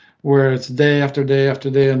condition where it's day after day after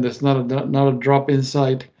day and there's not a drop in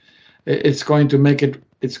sight, it's going to make it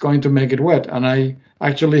wet. And I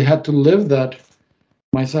actually had to live that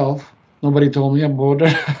myself. Nobody told me about it.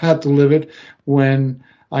 I had to live it when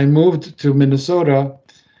I moved to Minnesota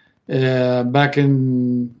back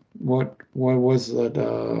in what was that?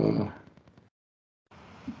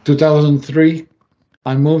 2003.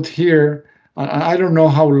 I moved here. I don't know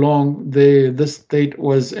how long this state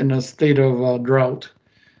was in a state of drought.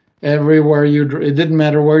 Everywhere it didn't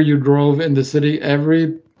matter where you drove in the city.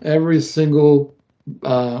 Every single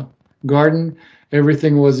uh, garden,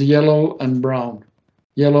 everything was yellow and brown,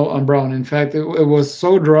 yellow and brown. In fact, it was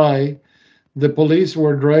so dry. The police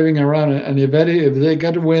were driving around, and if they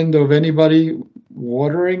got wind of anybody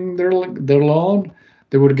watering their lawn,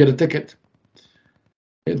 they would get a ticket.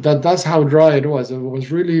 That's how dry it was. It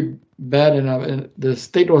was really bad, and the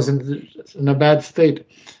state was in a bad state.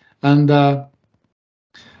 And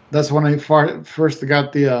that's when I first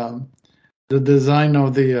got the design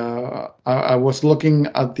of the. I was looking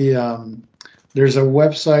at the. There's a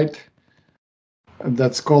website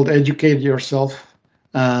that's called Educate Yourself,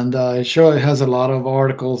 and it has a lot of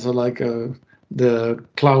articles like the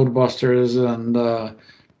cloud busters and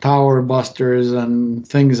tower busters and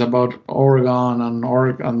things about Oregon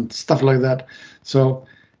and stuff like that. So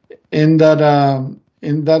in that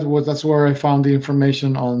that's where I found the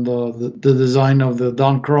information on the design of the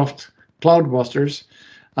Don Croft cloud busters,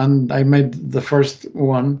 and I made the first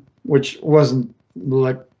one, which wasn't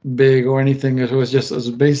like big or anything. It was just as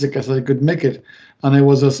basic as I could make it, and I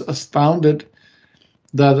was astounded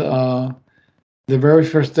that the very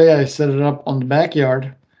first day I set it up on the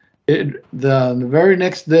backyard, the very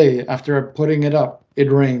next day after putting it up, it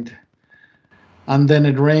rained, and then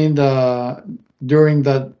it rained during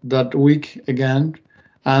that week again,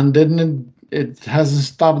 and didn't it hasn't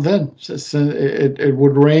stopped then. It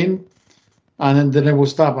would rain, and then it would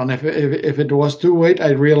stop. And if it was too late,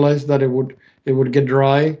 I realized that it would get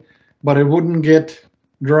dry, but it wouldn't get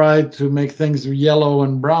dry to make things yellow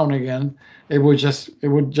and brown again. It would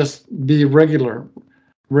just be regular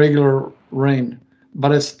rain.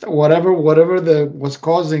 But it's whatever was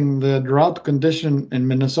causing the drought condition in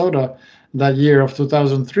Minnesota that year of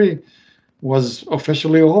 2003 was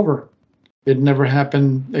officially over. It never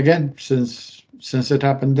happened again since it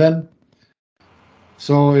happened then.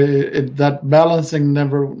 So that balancing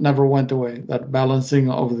never went away. That balancing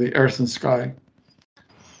of the earth and sky.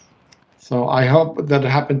 So I hope that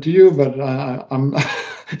happened to you, but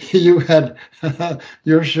you had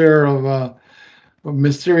your share of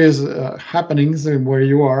mysterious happenings in where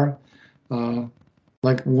you are. Uh,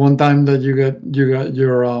 like one time that you got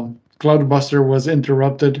your cloudbuster was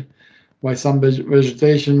interrupted by some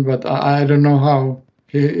vegetation, but I don't know how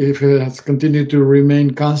if it has continued to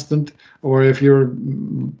remain constant or if you're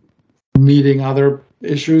meeting other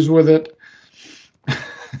issues with it.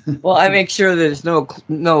 Well, I make sure there's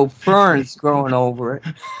no ferns growing over it.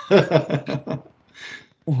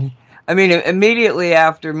 I mean, immediately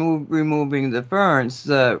after removing the ferns,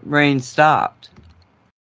 the rain stopped.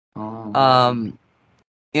 Oh.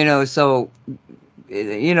 So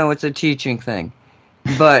it's a teaching thing.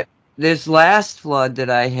 But this last flood that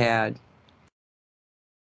I had,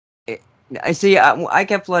 I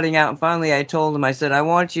kept flooding out, and finally I told him, I said, I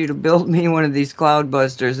want you to build me one of these cloud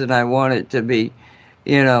busters, and I want it to be,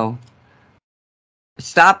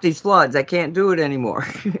 stop these floods. I can't do it anymore.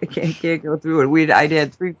 I can't go through it. I'd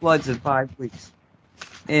had 3 floods in 5 weeks,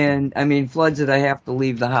 and I mean floods that I have to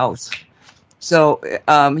leave the house. So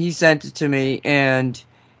he sent it to me, and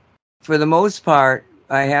for the most part,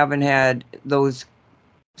 I haven't had those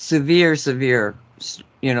severe,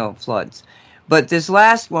 floods. But this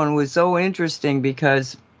last one was so interesting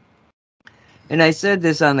because, and I said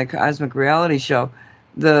this on the Cosmic Reality Show,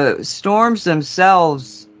 the storms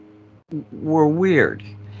themselves were weird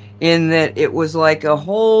in that it was like a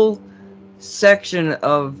whole section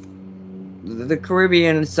of the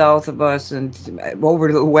Caribbean south of us and over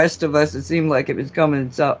to the west of us. It seemed like it was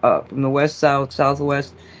coming up from the west, south,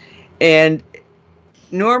 southwest. And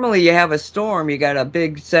normally you have a storm, you got a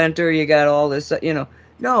big center, you got all this,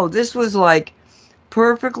 No, this was like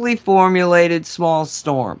perfectly formulated small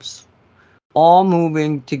storms, all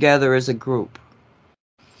moving together as a group.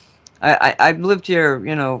 I've lived here,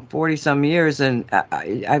 40 some years, and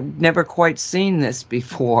I've never quite seen this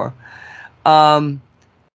before. I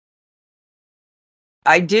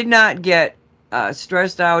did not get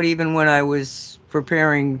stressed out even when I was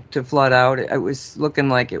preparing to flood out. It was looking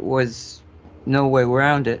like it was no way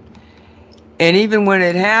around it. And even when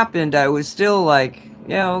it happened, I was still like,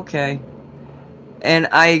 yeah, okay. And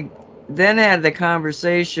I then had the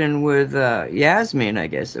conversation with Yasmin, I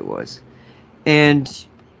guess it was. And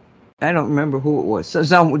I don't remember who it was. So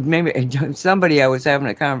maybe somebody I was having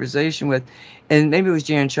a conversation with, and maybe it was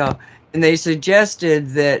Jan Shaw. And they suggested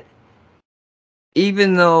that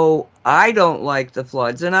even though I don't like the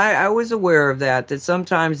floods, and I was aware of that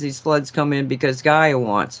sometimes these floods come in because Gaia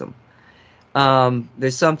wants them.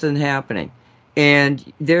 There's something happening.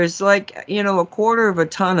 And there's like, a quarter of a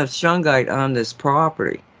ton of shungite on this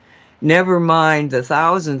property. Never mind the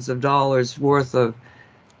thousands of dollars worth of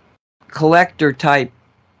collector type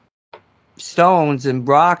stones and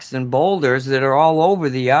rocks and boulders that are all over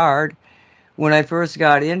the yard. When I first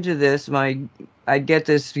got into this, I'd get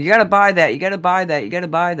this, you got to buy that, you got to buy that, you got to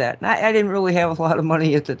buy that. And I didn't really have a lot of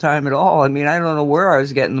money at the time at all. I mean, I don't know where I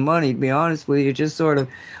was getting the money, to be honest with you. Just sort of,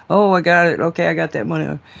 oh, I got it. Okay, I got that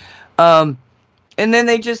money. And then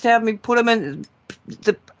they just have me put them in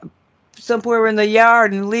somewhere in the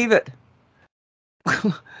yard and leave it.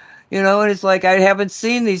 And it's like I haven't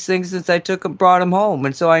seen these things since I brought them home.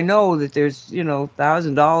 And so I know that there's,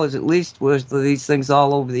 $1,000 at least worth of these things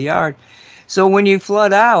all over the yard. So when you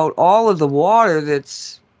flood out, all of the water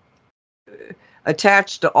that's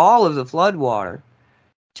attached to all of the flood water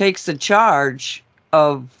takes the charge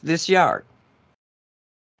of this yard.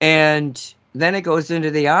 And then it goes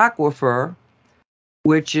into the aquifer,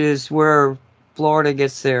 which is where Florida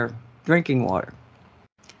gets their drinking water.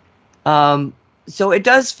 So it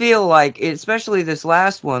does feel like, especially this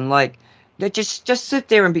last one, like that just sit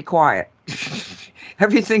there and be quiet.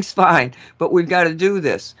 Everything's fine, but we've got to do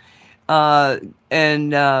this. And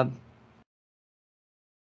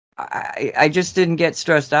I just didn't get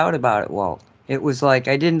stressed out about it, Walt. It was like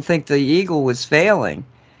I didn't think the eagle was failing.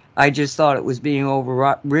 I just thought it was being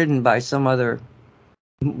overridden by some other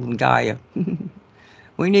Gaia.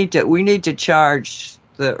 We need to charge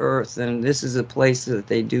the earth, and this is a place that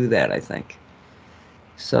they do that, I think.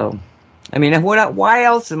 So, I mean, why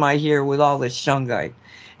else am I here with all this shungite?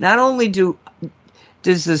 Not only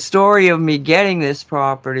does the story of me getting this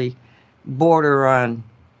property border on,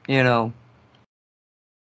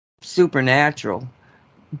 supernatural,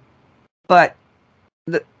 but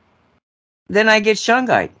then I get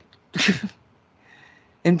shungite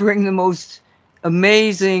and bring the most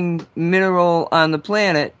amazing mineral on the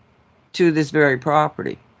planet to this very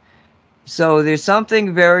property. So there's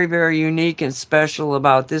something very, very unique and special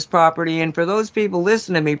about this property. And for those people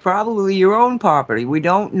listening to me, probably your own property. We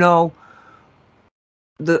don't know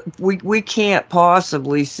we can't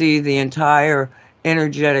possibly see the entire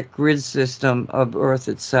energetic grid system of Earth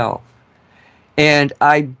itself. And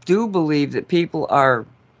I do believe that people are,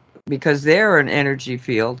 because they're an energy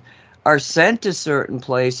field, are sent to certain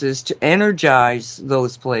places to energize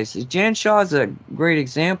those places. Jan Shaw's a great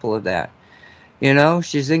example of that.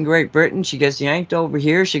 She's in Great Britain. She gets yanked over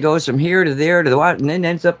here. She goes from here to there to the what, and then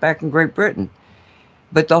ends up back in Great Britain.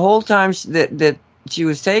 But the whole time that she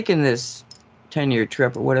was taking this 10-year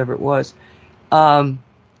trip or whatever it was,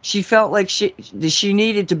 she felt like she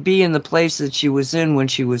needed to be in the place that she was in when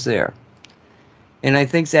she was there. And I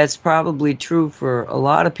think that's probably true for a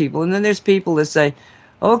lot of people. And then there's people that say,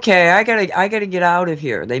 okay, I gotta get out of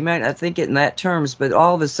here. They might not think it in that terms, but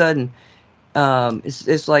all of a sudden,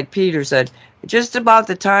 it's like Peter said, just about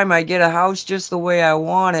the time I get a house just the way I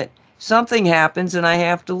want it, something happens and I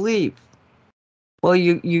have to leave. Well,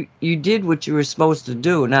 you did what you were supposed to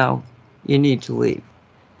do. Now you need to leave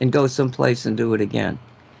and go someplace and do it again.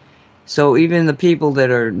 So even the people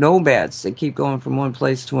that are nomads, that keep going from one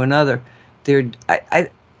place to another, I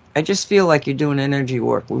just feel like you're doing energy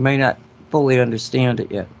work. We may not fully understand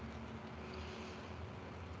it yet.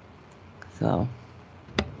 So.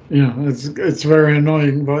 Yeah, it's very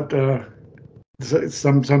annoying, but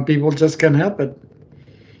some people just can't help it.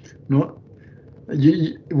 No,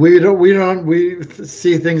 we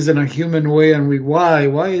see things in a human way, and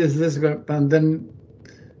why is this going? And then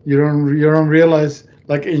you don't realize,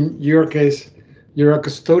 like in your case, you're a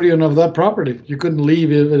custodian of that property. You couldn't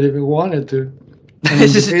leave it if you wanted to. And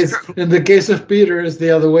in the case of Peter, it's the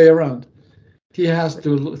other way around. He has to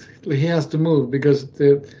move because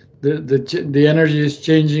the energy is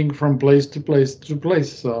changing from place to place to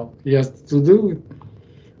place, so he has to do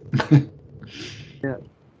it.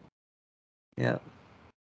 Yeah.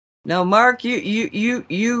 Now, Mark,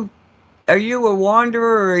 you are you a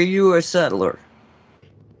wanderer or are you a settler?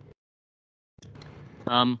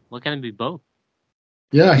 What can it be? Both.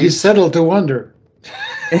 Yeah, he's settled to wander.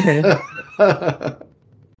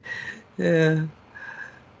 Yeah.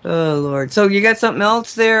 Oh Lord. So you got something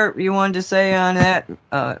else there you wanted to say on that?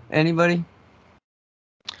 Anybody?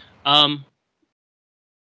 I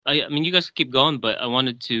mean, you guys keep going, but I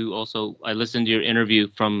wanted to also. I listened to your interview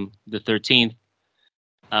from the 13th.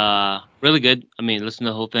 Really good. I mean, listen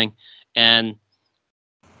to the whole thing, and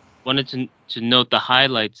wanted to note the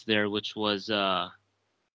highlights there, which was that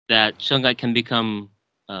shungite can become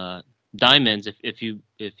diamonds if you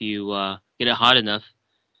get it hot enough.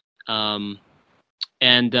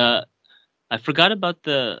 And I forgot about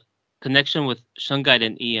the connection with shungite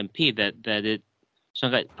and EMP. That it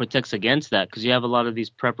shungite protects against that, because you have a lot of these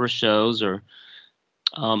prepper shows or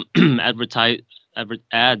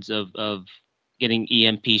ads of getting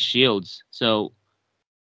EMP shields. So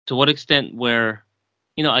to what extent where,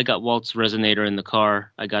 I got Walt's resonator in the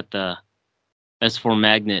car, I got the S4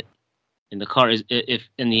 magnet in the car. If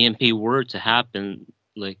an EMP were to happen,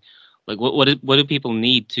 like what do people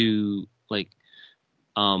need to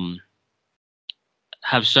have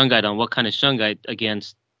shungite on? What kind of shungite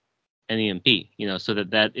against an EMP? So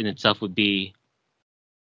that in itself would be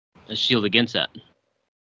a shield against that.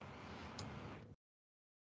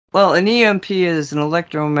 Well, an EMP is an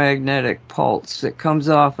electromagnetic pulse that comes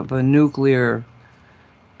off of a nuclear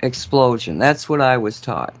explosion. That's what I was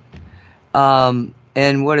taught.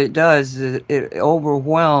 And what it does is it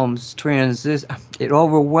overwhelms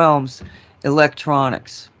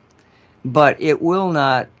electronics, but it will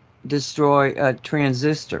not destroy a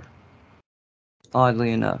transistor,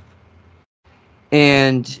 oddly enough.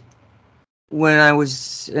 And when I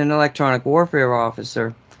was an electronic warfare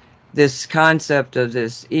officer, this concept of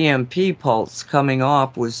this EMP pulse coming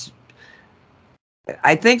off was,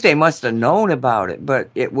 I think they must have known about it, but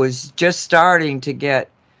it was just starting to get,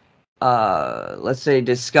 let's say,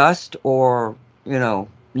 discussed or,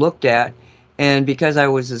 looked at. And because I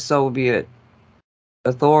was a Soviet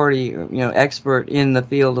authority, expert in the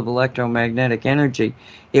field of electromagnetic energy,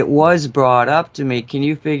 it was brought up to me. Can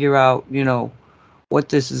you figure out, what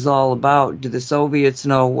this is all about? Do the Soviets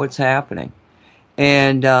know what's happening?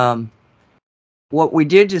 And what we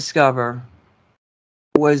did discover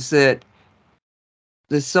was that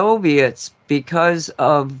the Soviets, because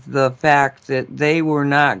of the fact that they were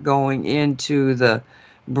not going into the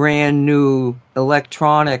brand new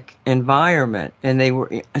electronic environment, and they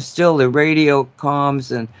were still, the radio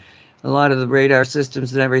comms and a lot of the radar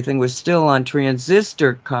systems and everything was still on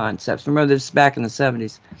transistor concepts. Remember this back in the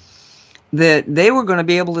 70s, that they were going to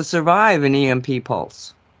be able to survive an EMP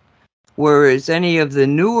pulse. Whereas any of the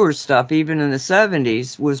newer stuff, even in the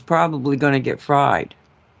 70s, was probably going to get fried.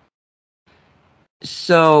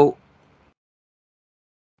 So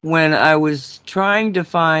when I was trying to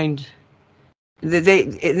find,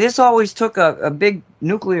 this always took a big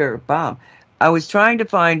nuclear bomb. I was trying to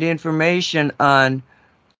find information on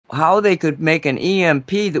how they could make an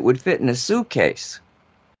EMP that would fit in a suitcase,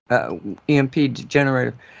 EMP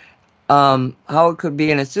generator. How it could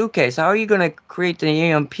be in a suitcase. How are you going to create the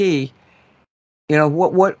EMP?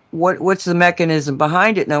 What's the mechanism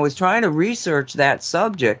behind it? And I was trying to research that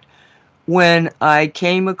subject when I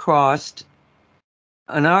came across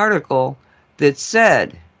an article that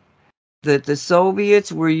said that the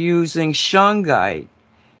Soviets were using shungite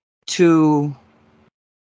to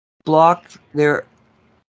block their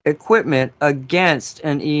equipment against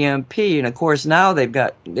an EMP. And of course now they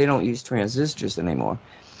don't use transistors anymore.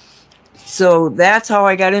 So that's how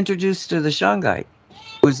I got introduced to the shungite,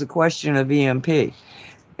 was the question of EMP.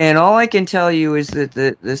 And all I can tell you is that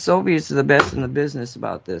the Soviets are the best in the business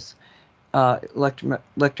about this,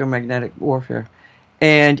 electromagnetic warfare.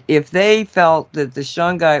 And if they felt that the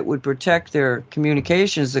shungite would protect their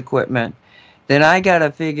communications equipment, then I got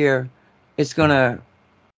to figure that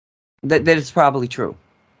it's probably true.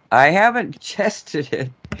 I haven't tested it.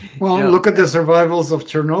 Well, look at the survivals of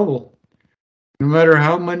Chernobyl. No matter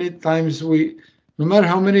how many times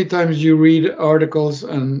you read articles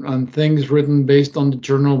and things written based on the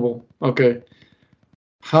Chernobyl, okay,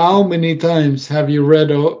 how many times have you read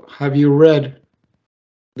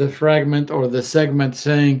the fragment or the segment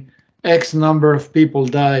saying X number of people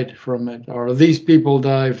died from it, or these people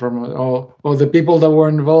died from it, or the people that were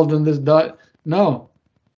involved in this died? No,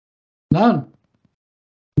 none.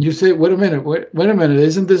 You say, wait a minute,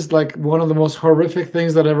 isn't this like one of the most horrific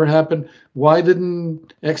things that ever happened? Why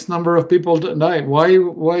didn't X number of people die?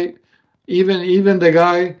 Why even the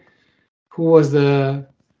guy who was the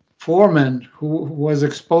foreman, who was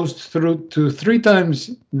exposed to 3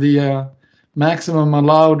 times the maximum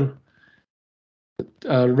allowed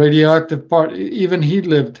radioactive part, even he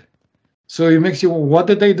lived. So it makes you, what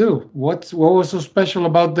did they do? What was so special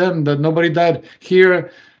about them that nobody died?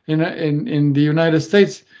 Here in the United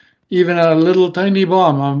States, even a little tiny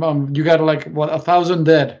bomb, you got like 1,000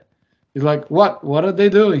 dead. You're like, what are they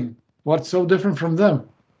doing? What's so different from them?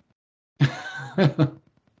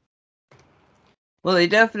 Well, they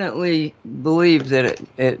definitely believe that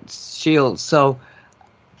it shields. So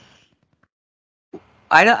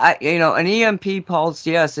an EMP pulse,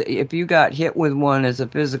 yes, if you got hit with one as a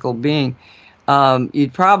physical being,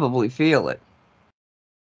 you'd probably feel it.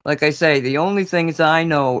 Like I say, the only things I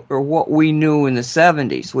know are what we knew in the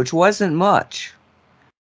 70s, which wasn't much,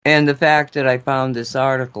 and the fact that I found this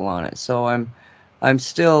article on it. So I'm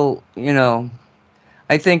still,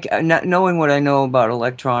 I think, not knowing what I know about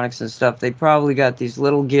electronics and stuff, they probably got these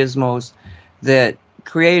little gizmos that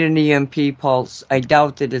create an EMP pulse. I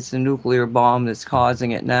doubt that it's a nuclear bomb that's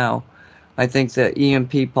causing it now. I think the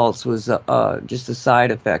EMP pulse was just a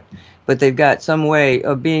side effect. But they've got some way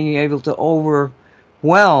of being able to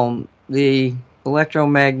overwhelm the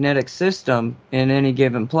electromagnetic system in any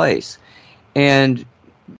given place. And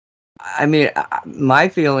I mean, my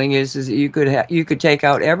feeling is that you could take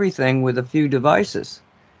out everything with a few devices.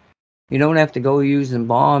 You don't have to go using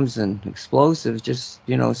bombs and explosives. Just,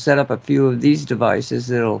 set up a few of these devices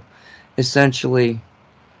that'll essentially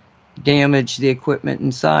damage the equipment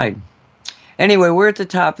inside. Anyway, we're at the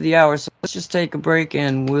top of the hour, so let's just take a break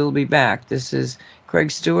and we'll be back. This is Craig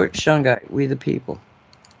Stewart, Shungite, We the People.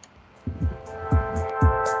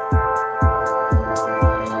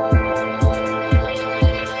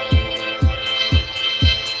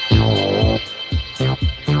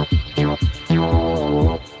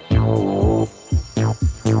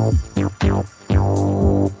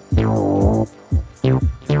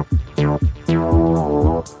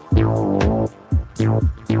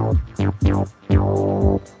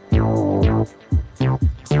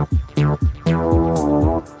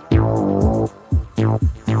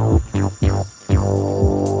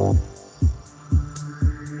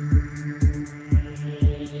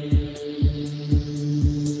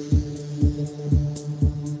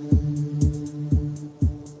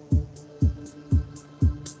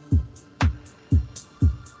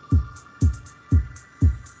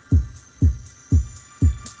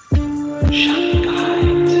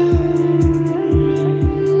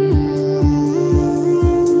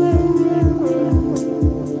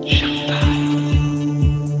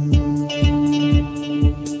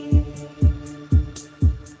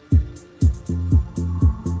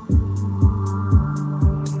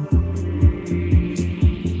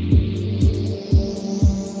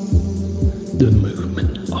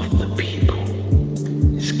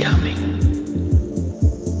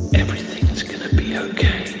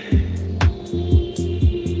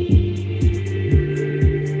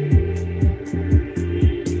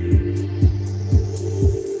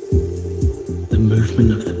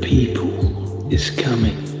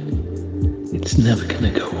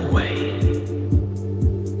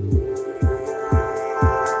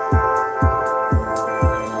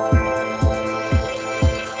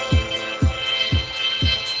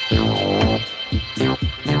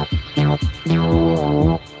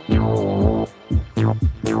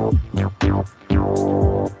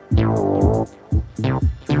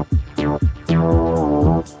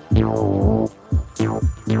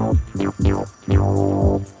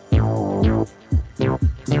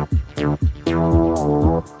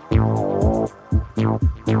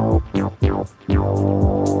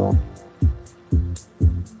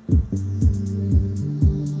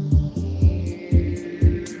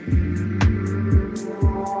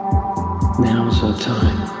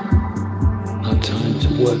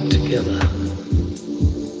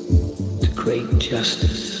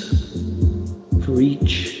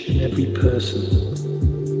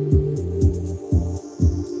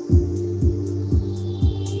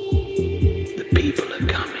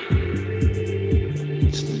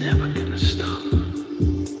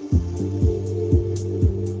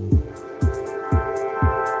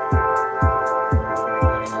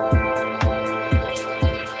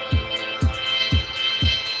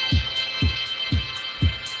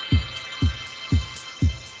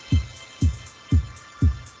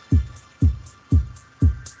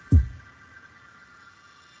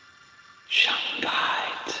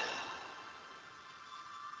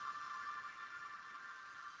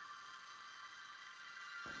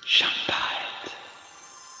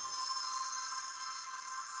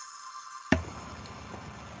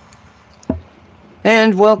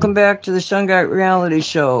 And welcome back to the Shungite Reality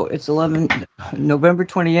Show. It's November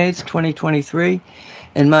 28th, 2023,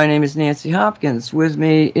 and my name is Nancy Hopkins. With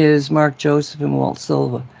me is Mark Joseph and Walt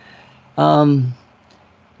Silva.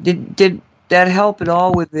 Did that help at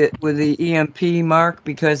all with the EMP, Mark?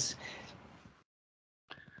 Because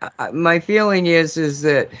my feeling is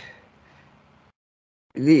that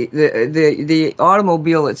the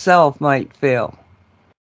automobile itself might fail.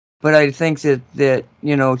 But I think that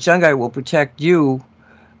Shungite will protect you,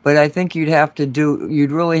 but I think you'd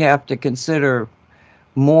really have to consider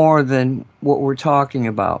more than what we're talking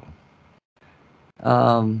about.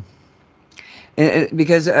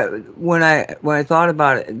 Because when I thought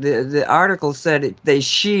about it, the article said they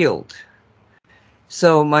shield.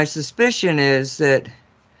 So my suspicion is that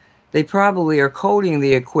they probably are coating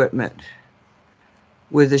the equipment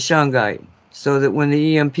with the Shungite so that when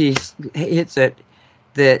the EMP hits it,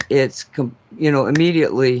 that it's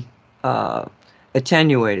immediately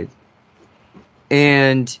attenuated.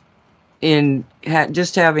 And in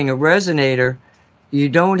just having a resonator, you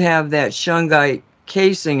don't have that shungite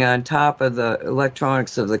casing on top of the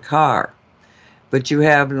electronics of the car, but you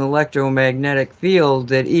have an electromagnetic field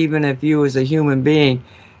that even if you as a human being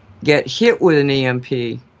get hit with an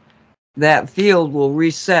EMP, that field will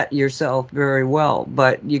reset yourself very well,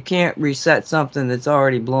 but you can't reset something that's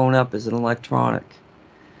already blown up as an electronic.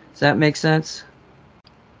 Does that make sense?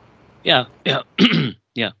 Yeah.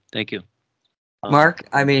 Yeah, thank you. Mark,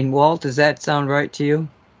 Walt, does that sound right to you?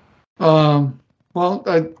 Well,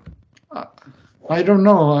 I don't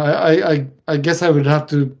know. I guess I would have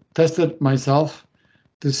to test it myself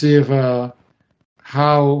to see if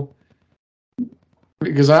how,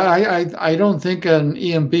 because I don't think an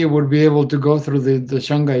EMP would be able to go through the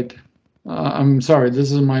shungite. I'm sorry,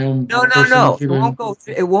 this is my own personal feeling.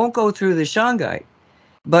 It won't go through the shungite.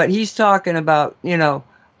 But he's talking about,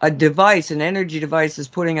 a device, an energy device is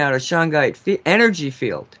putting out a shungite energy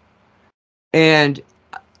field. And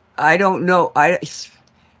I don't know.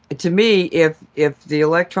 To me, if the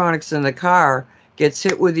electronics in the car gets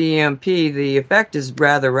hit with the EMP, the effect is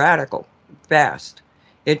rather radical, fast.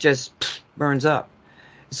 It just burns up.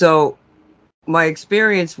 So my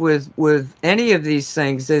experience with any of these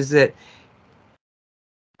things is that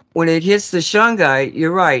when it hits the shungite,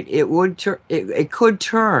 you're right. It could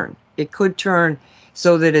turn. It could turn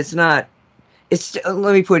so that it's not.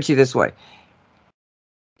 Let me put it to you this way.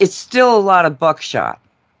 It's still a lot of buckshot.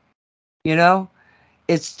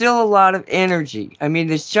 It's still a lot of energy. The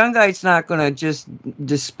shungite's not going to just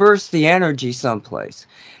disperse the energy someplace.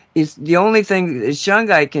 It's the only thing that the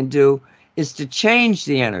shungite can do is to change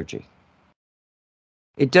the energy.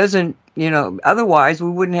 It doesn't, otherwise we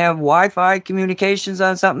wouldn't have Wi-Fi communications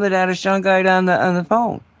on something that had a shungite on the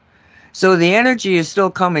phone. So the energy is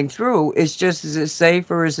still coming through. It's just, is it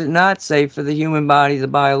safe or is it not safe for the human body, the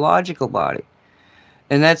biological body?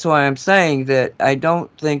 And that's why I'm saying that I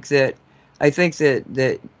think that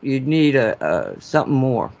you'd need something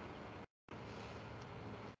more.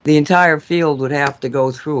 The entire field would have to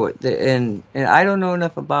go through it. And I don't know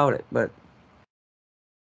enough about it, but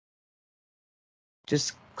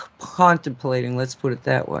just contemplating, let's put it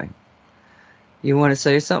that way. You want to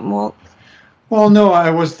say something, Walt? Well, no, I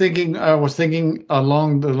was thinking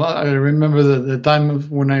along the line. I remember the time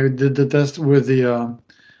when I did the test with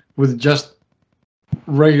with just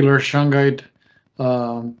regular shungite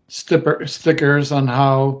stickers, on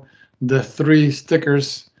how the 3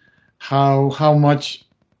 stickers, how much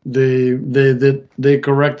they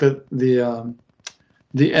corrected the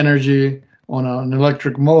energy on an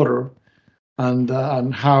electric motor, and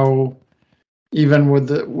how even with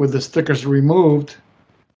the stickers removed,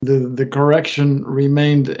 the correction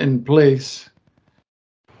remained in place.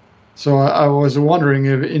 So I was wondering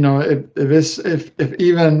if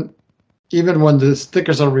even when the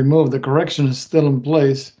stickers are removed, the correction is still in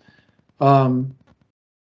place. How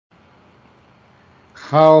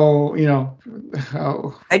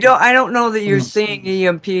I don't know that you're seeing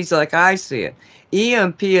EMPs like I see it.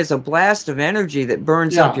 EMP is a blast of energy that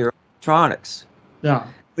burns up your electronics. Yeah.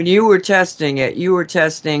 When you were testing it, you were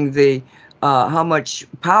testing the how much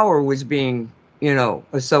power was being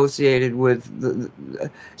associated with the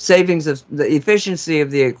savings of the efficiency of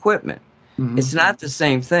the equipment. Mm-hmm. It's not the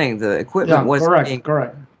same thing. The equipment was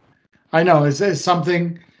correct. I know it's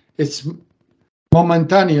something. It's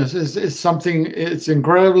momentaneous. It's something. It's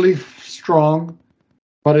incredibly strong,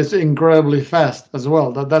 but it's incredibly fast as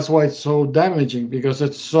well. That's why it's so damaging, because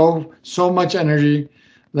it's so much energy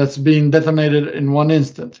that's being detonated in one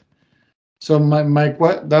instant. So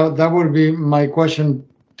that would be my question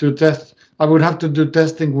to test. I would have to do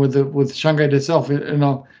testing with shungite itself.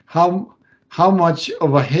 How much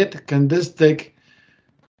of a hit can this take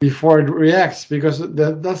before it reacts? Because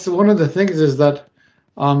that's one of the things, is that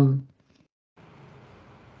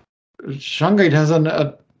shungite has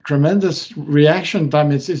a tremendous reaction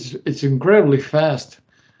time. It's incredibly fast.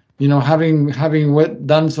 Having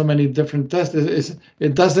done so many different tests,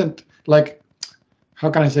 it doesn't, like, how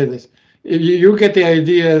can I say this? You get the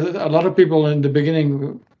idea. A lot of people in the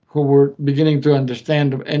beginning who were beginning to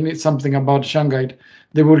understand something about shungite,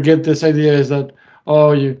 they would get this idea, is that,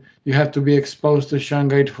 you have to be exposed to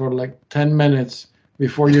shungite for like 10 minutes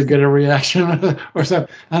before you get a reaction or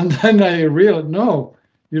something. And then I realized, no,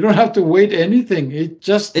 you don't have to wait anything. It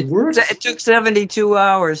just works. It took 72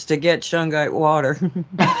 hours to get shungite water.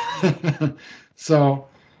 So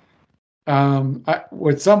when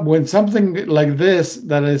something like this,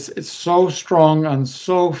 that it's so strong and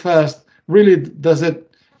so fast, really,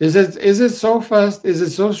 is it so fast? Is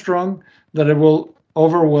it so strong that it will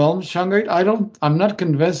overwhelm shungite? I'm not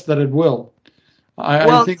convinced that it will. I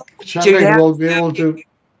Well, think you'd shungite have will be able to, to.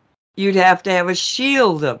 you'd have to have a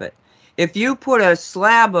shield of it. If you put a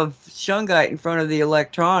slab of shungite in front of the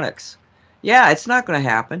electronics, yeah, it's not going to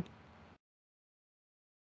happen.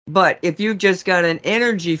 But if you've just got an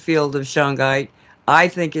energy field of shungite, I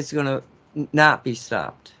think it's going to not be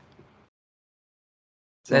stopped.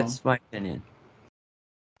 So That's my opinion.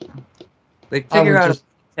 But I figure would out just.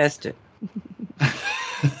 how to test it.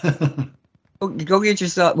 Go get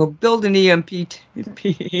yourself. Well, build an EMP.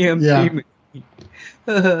 Yeah, EMP.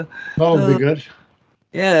 that would be good.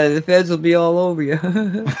 Yeah, the feds will be all over you.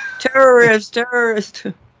 Terrorist, terrorist.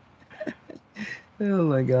 Oh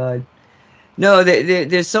my God. No,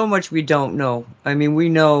 there's so much we don't know. I mean, we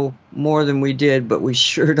know more than we did, but we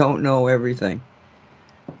sure don't know everything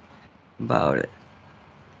about it.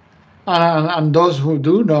 And those who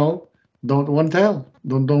do know don't want to tell.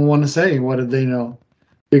 Don't want to say what did they know,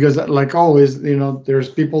 because like always, there's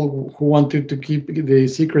people who want to keep the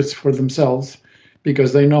secrets for themselves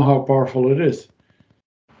because they know how powerful it is.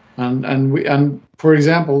 And for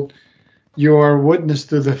example, you are witness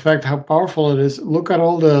to the fact how powerful it is. Look at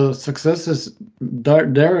all the successes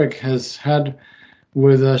Derek has had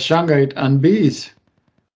with shungite and bees.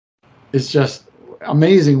 It's just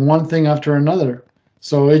amazing, one thing after another.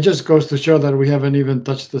 So it just goes to show that we haven't even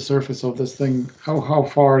touched the surface of this thing, how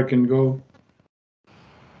far it can go.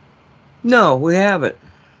 No, we haven't.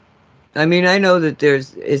 I mean, I know that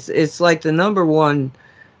it's like the number one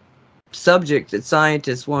subject that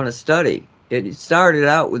scientists want to study. It started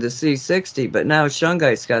out with the C60, but now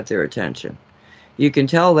shungite's got their attention. You can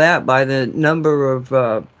tell that by the number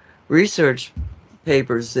of research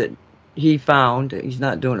papers that he found. He's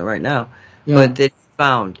not doing it right now, Yeah. but that he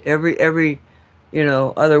found every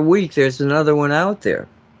other week. There's another one out there.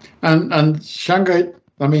 And shungite,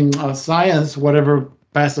 I mean, science, whatever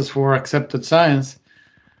passes for accepted science,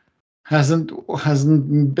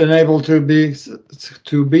 hasn't been able to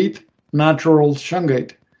beat natural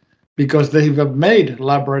shungite because they have made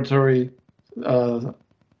laboratory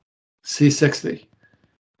C60,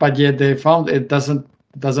 but yet they found it doesn't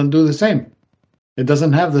do the same. It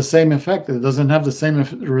doesn't have the same effect. It doesn't have the same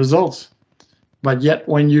results. But yet,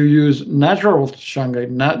 when you use natural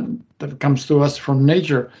shungite, that comes to us from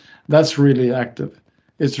nature, that's really active.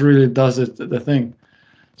 It really does the thing.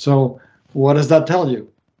 So, what does that tell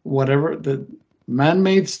you? Whatever the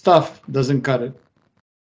man-made stuff doesn't cut it.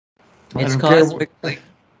 It's cosmic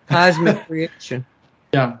creation.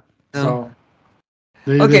 Yeah. No.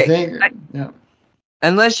 So the thing. Yeah.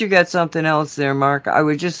 Unless you got something else there, Mark, I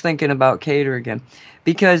was just thinking about Cater again,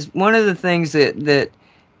 because one of the things that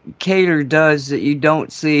Cater does that you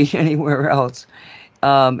don't see anywhere else,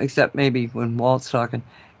 except maybe when Walt's talking,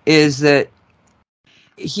 is that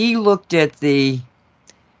he looked at the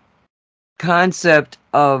concept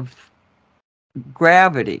of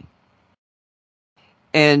gravity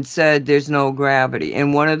and said there's no gravity.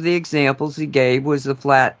 And one of the examples he gave was the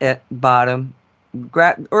flat bottom.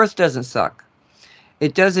 Earth doesn't suck.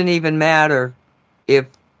 It doesn't even matter if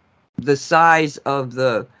the size of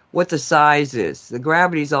what the size is. The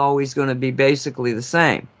gravity is always going to be basically the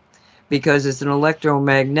same because it's an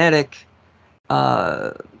electromagnetic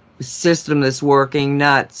system that's working,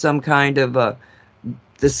 not some kind of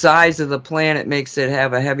the size of the planet makes it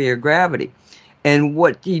have a heavier gravity. And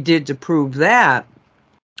what he did to prove that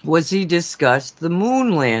was he discussed the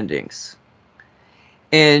moon landings.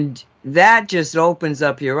 And that just opens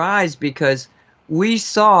up your eyes because we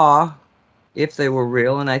saw, if they were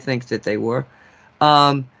real, and I think that they were,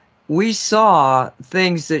 we saw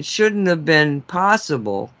things that shouldn't have been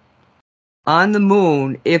possible on the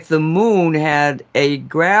moon if the moon had a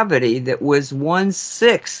gravity that was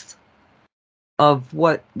 1/6 of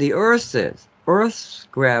what the Earth's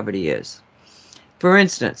gravity is. For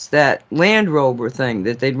instance, that Land Rover thing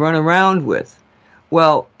that they'd run around with.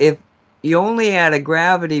 Well, if you only had a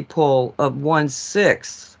gravity pull of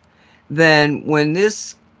 1/6, then when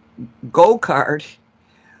this go-kart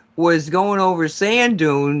was going over sand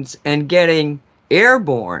dunes and getting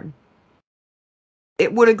airborne,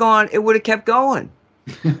 it would have kept going.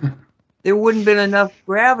 There wouldn't have been enough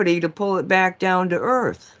gravity to pull it back down to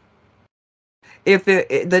Earth. If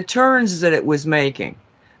the turns that it was making,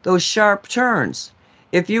 those sharp turns,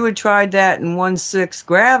 if you had tried that in 1/6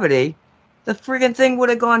 gravity, the friggin' thing would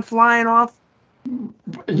have gone flying off.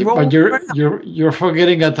 But you're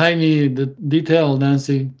forgetting a tiny detail,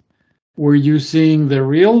 Nancy. Were you seeing the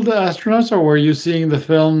real astronauts, or were you seeing the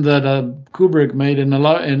film that Kubrick made in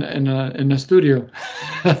a studio?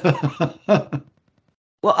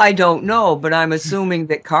 Well, I don't know, but I'm assuming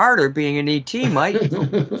that Carter, being an ET, might.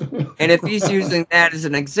 And if he's using that as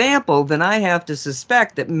an example, then I have to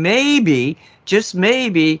suspect that maybe, just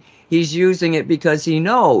maybe, he's using it because he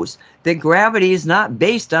knows that gravity is not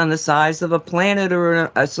based on the size of a planet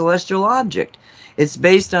or a celestial object. It's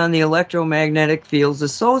based on the electromagnetic fields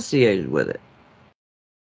associated with it.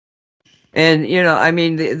 And, you know, I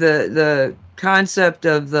mean, the concept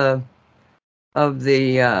of the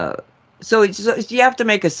so you have to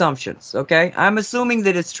make assumptions, okay? I'm assuming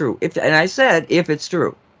that it's true. And I said if it's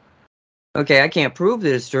true. Okay, I can't prove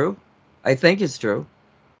that it's true. I think it's true.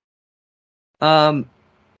 I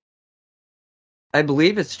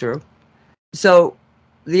believe it's true. So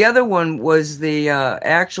the other one was the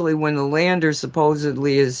actually when the lander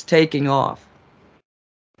supposedly is taking off.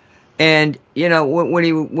 And you know, when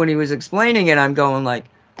he was explaining it, I'm going like,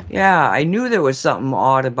 yeah, I knew there was something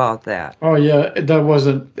odd about that. Oh yeah, that was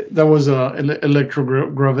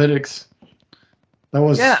electrogravitics. That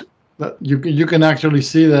was that you can actually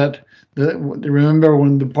see that. Remember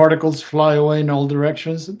when the particles fly away in all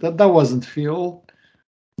directions? That wasn't fuel.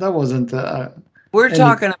 That wasn't. We're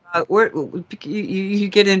talking about you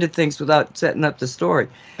get into things without setting up the story.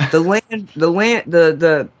 The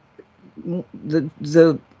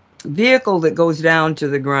vehicle that goes down to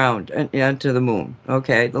the ground and to the moon,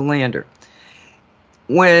 okay, the lander,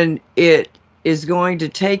 when it is going to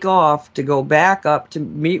take off to go back up to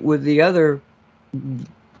meet with the other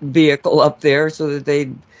vehicle up there so that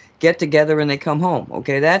they get together and they come home,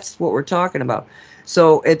 okay, that's what we're talking about.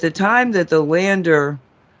 So at the time that the lander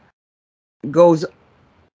goes,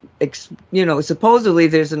 you know, supposedly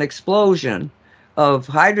there's an explosion of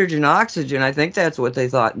hydrogen, oxygen. I think that's what they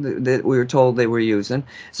thought that we were told they were using.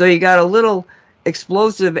 So you got a little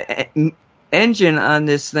explosive engine on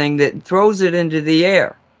this thing that throws it into the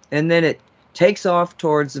air, and then it takes off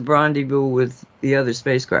towards the rendezvous with the other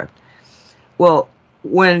spacecraft. Well,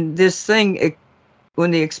 when this thing,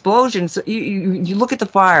 when the explosion, so you look at the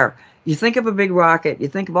fire, you think of a big rocket, you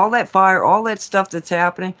think of all that fire, all that stuff that's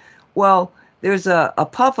happening. Well, there's a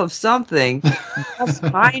puff of something just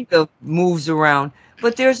kind of moves around,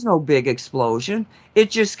 but there's no big explosion.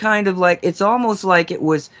 It just kind of like, it's almost like it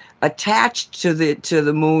was attached to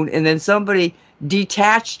the moon, and then somebody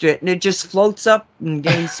detached it, and it just floats up and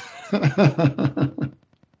gains. You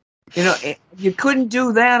know, you couldn't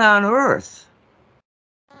do that on Earth.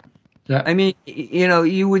 Yeah. I mean, you know,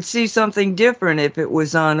 you would see something different if it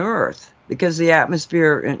was on Earth, because the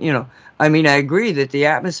atmosphere, and you know, I mean, I agree that the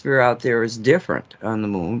atmosphere out there is different on the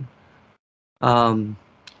moon. I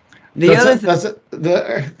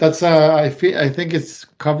think it's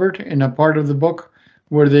covered in a part of the book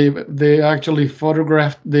where they actually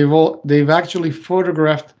photographed. They've actually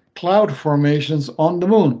photographed cloud formations on the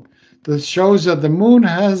moon that shows that the moon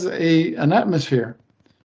has an atmosphere,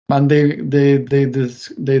 and they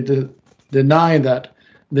deny that.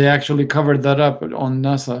 They actually covered that up on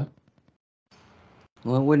NASA.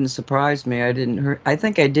 Well, it wouldn't surprise me. I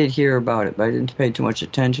think I did hear about it, but I didn't pay too much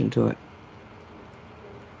attention to it.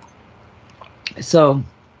 So,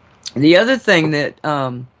 the other thing that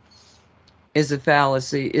is a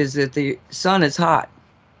fallacy is that the sun is hot.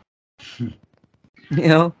 You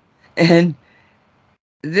know, and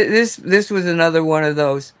this was another one of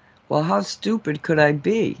those. Well, how stupid could I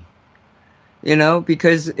be? You know,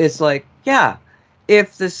 because it's like, yeah,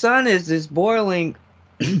 if the sun is this boiling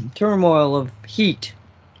turmoil of heat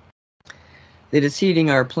that is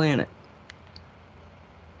heating our planet,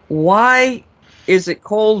 why is it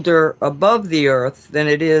colder above the Earth than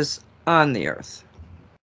it is on the Earth?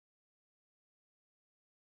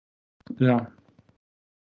 Yeah.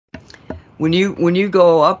 When you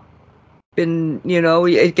go up, and you know,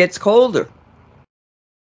 it gets colder.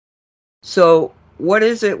 So what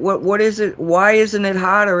is it? What is it? Why isn't it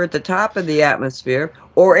hotter at the top of the atmosphere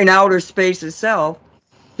or in outer space itself?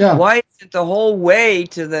 Yeah. Why isn't the whole way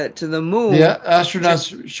to the moon? The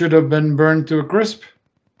astronauts should have been burned to a crisp.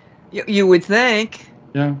 You would think.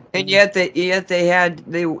 Yeah. And yet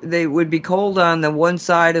they would be cold on the one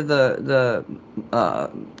side of the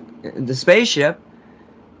spaceship,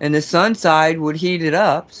 and the sun side would heat it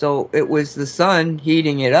up. So it was the sun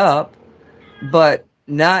heating it up, but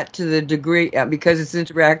not to the degree, because it's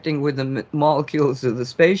interacting with the molecules of the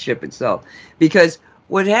spaceship itself. Because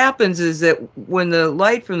what happens is that when the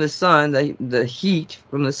light from the sun, the heat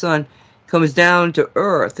from the sun, comes down to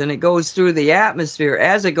Earth and it goes through the atmosphere,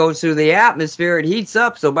 as it goes through the atmosphere, it heats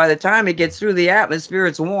up. So by the time it gets through the atmosphere,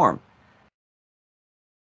 it's warm.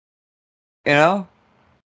 You know?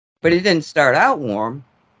 But it didn't start out warm.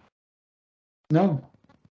 No.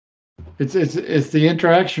 It's the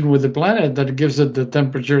interaction with the planet that gives it the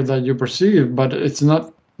temperature that you perceive, but it's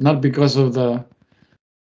not because of the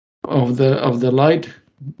light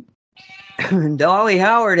Dolly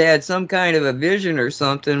Howard had some kind of a vision or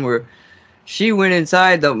something where she went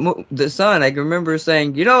inside the sun. I can remember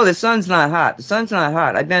saying, the sun's not hot. The sun's not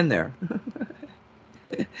hot. I've been there.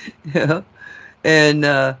 And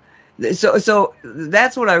so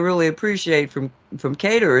that's what I really appreciate from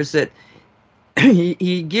Cater, is that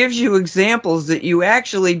he gives you examples that you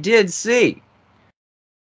actually did see,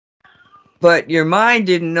 but your mind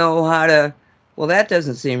didn't know how to. Well, that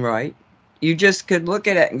doesn't seem right. You just could look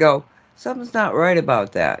at it and go, something's not right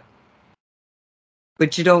about that,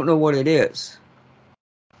 but you don't know what it is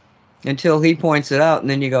until he points it out, and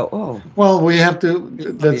then you go, oh. Well, we have to,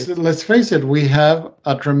 let's face it, we have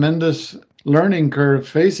a tremendous learning curve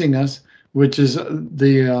facing us, which is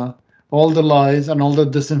the all the lies and all the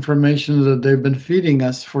disinformation that they've been feeding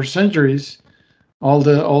us for centuries.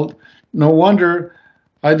 No wonder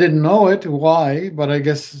I didn't know it. Why? But I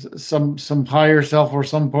guess some higher self or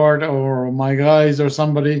some part or my guys or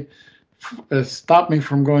somebody stopped me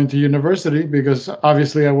from going to university, because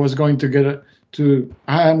obviously I was going to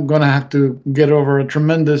I'm going to have to get over a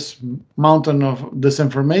tremendous mountain of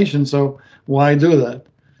disinformation. So why do that?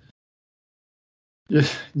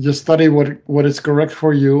 Just study what is correct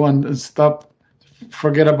for you and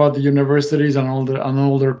forget about the universities and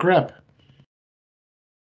all their crap.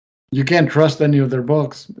 You can't trust any of their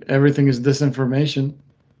books. Everything is disinformation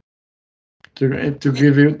to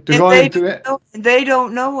give you to go into it. They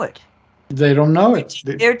don't know it. They don't know it.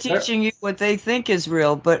 They're teaching you what they think is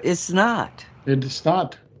real, but it's not. It is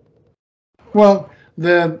not. Well,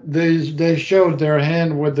 they showed their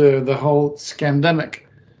hand with the whole scandemic.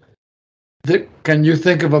 Can you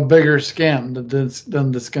think of a bigger scam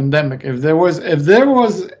than the scandemic? If there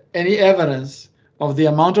was any evidence of the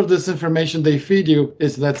amount of disinformation they feed you,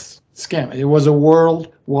 that scam. It was a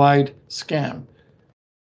worldwide scam.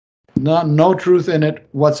 No truth in it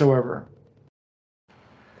whatsoever.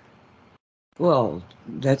 Well,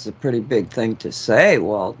 that's a pretty big thing to say,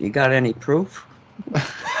 Walt. You got any proof?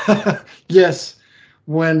 Yes.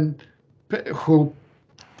 For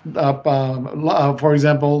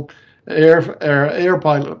example, air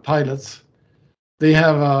pilots, they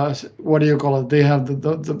have what do you call it? They have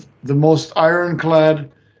the most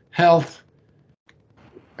ironclad health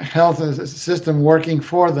system working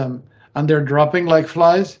for them, and they're dropping like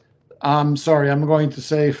flies. I'm sorry, I'm going to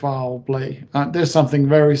say foul play. There's something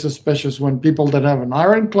very suspicious when people that have an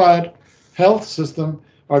ironclad health system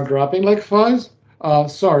are dropping like flies.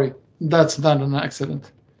 Sorry, that's not an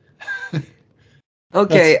accident.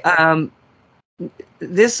 Okay,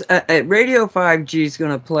 this Radio 5G is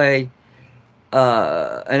going to play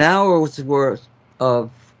an hour's worth of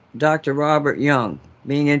Dr. Robert Young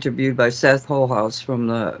being interviewed by Seth Holhouse from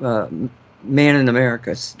the Man in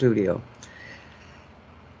America studio.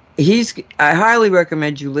 I highly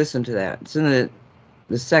recommend you listen to that. It's in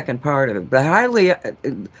the second part of it, but I highly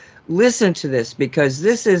listen to this, because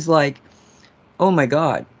this is like, oh my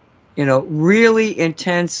God, really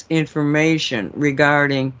intense information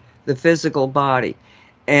regarding the physical body.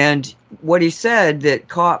 And what he said that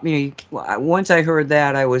caught me, once I heard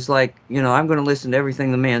that, I was like, I'm going to listen to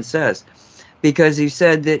everything the man says, because he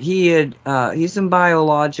said that he's in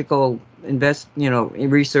biological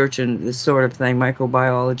research and this sort of thing,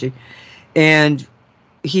 microbiology. And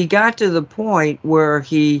he got to the point where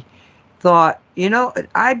he thought,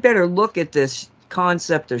 I better look at this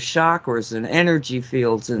concept of chakras and energy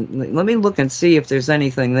fields, and let me look and see if there's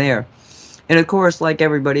anything there. And of course, like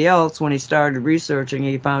everybody else, when he started researching,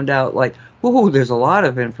 he found out there's a lot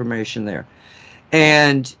of information there.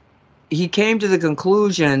 And he came to the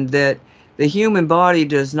conclusion that the human body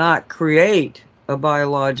does not create a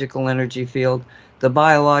biological energy field. The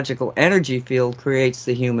biological energy field creates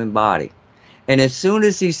the human body. And as soon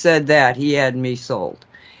as he said that, he had me sold.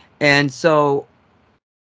 And so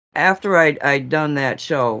after I'd done that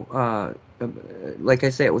show, like I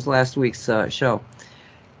say, it was last week's show,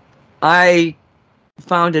 I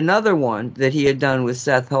found another one that he had done with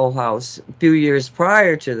Seth Holhouse a few years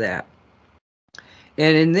prior to that.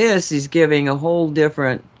 And in this, he's giving a whole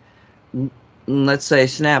different, let's say,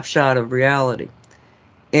 snapshot of reality.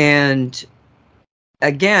 And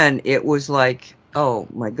again, it was like, oh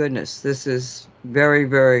my goodness, this is very,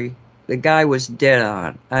 very, the guy was dead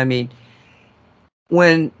on. I mean,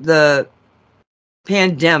 when the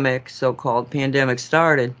pandemic, so-called pandemic,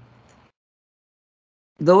 started,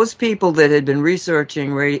 those people that had been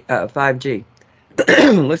researching 5G,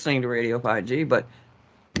 listening to Radio 5G, but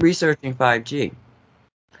researching 5G,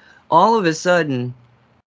 all of a sudden,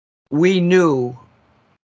 we knew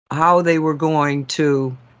how they were going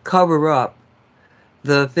to cover up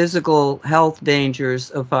the physical health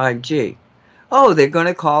dangers of 5G. Oh, they're going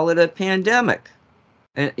to call it a pandemic.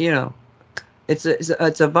 And,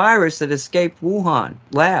 It's a virus that escaped Wuhan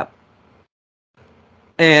lab.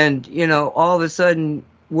 And, all of a sudden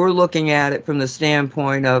we're looking at it from the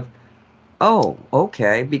standpoint of, oh,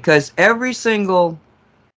 okay, because every single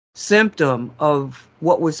symptom of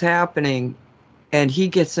what was happening, and he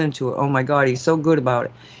gets into it. Oh my God, he's so good about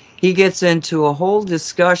it. He gets into a whole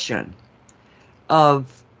discussion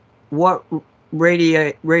of what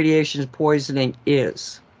radiation poisoning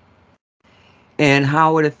is and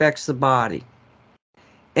how it affects the body.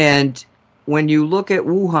 And when you look at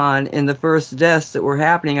Wuhan and the first deaths that were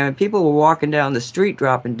happening, I mean, people were walking down the street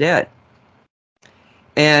dropping dead.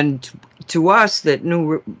 And to us that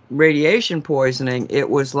knew radiation poisoning, it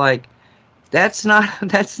was like, that's not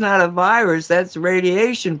a virus, that's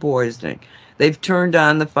radiation poisoning. They've turned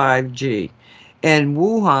on the 5G. And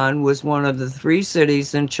Wuhan was one of the 3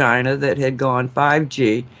 cities in China that had gone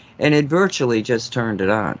 5G and had virtually just turned it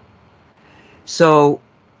on. So,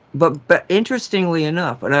 but interestingly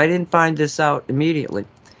enough, and I didn't find this out immediately,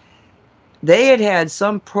 they had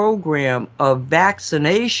some program of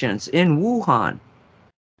vaccinations in Wuhan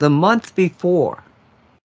the month before.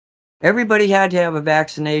 Everybody had to have a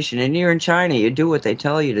vaccination, and here in China, you do what they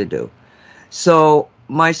tell you to do. So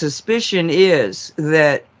my suspicion is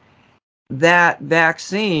that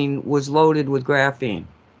vaccine was loaded with graphene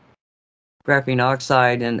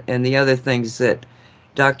oxide, and the other things that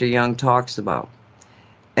Dr. Young talks about.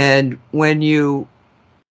 And when you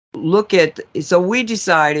look at, so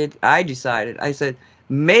I said,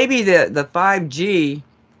 maybe the 5G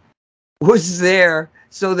was there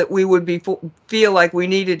so that we would feel like we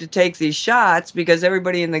needed to take these shots because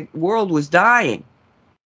everybody in the world was dying.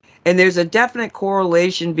 And there's a definite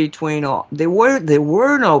correlation between all. There were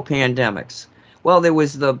no pandemics. Well, there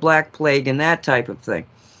was the Black Plague and that type of thing.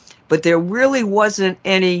 But there really wasn't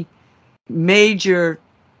any major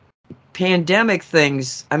pandemic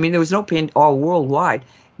things. I mean, there was no all worldwide,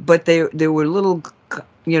 but there were little,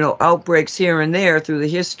 outbreaks here and there through the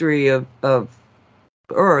history of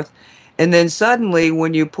Earth. And then suddenly,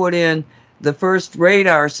 when you put in the first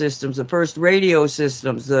radar systems, the first radio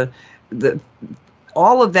systems,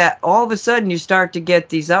 all of that, all of a sudden you start to get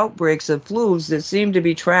these outbreaks of flus that seem to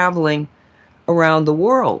be traveling around the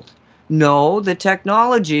world. No, the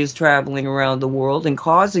technology is traveling around the world and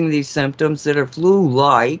causing these symptoms that are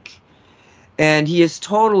flu-like. And he is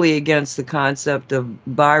totally against the concept of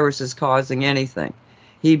viruses causing anything.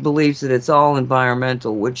 He believes that it's all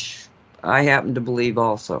environmental, which I happen to believe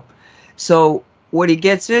also. So what he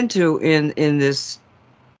gets into in this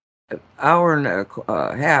hour and a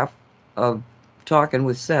half of talking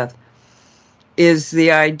with Seth is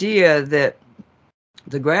the idea that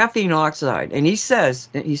the graphene oxide, and he says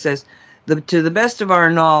to the best of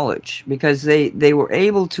our knowledge, because they were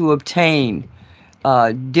able to obtain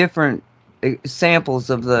different samples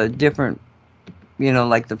of the different,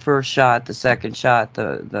 like the first shot, the second shot,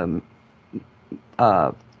 the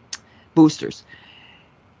boosters.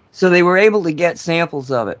 So they were able to get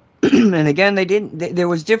samples of it. And again, there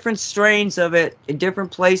was different strains of it.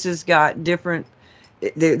 Different places got different,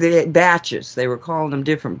 they had batches. They were calling them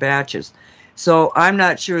different batches. So I'm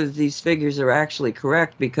not sure that these figures are actually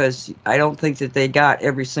correct because I don't think that they got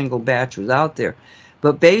every single batch was out there.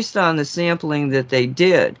 But based on the sampling that they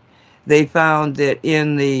did, they found that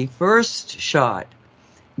in the first shot,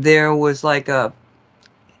 there was like a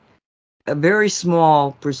very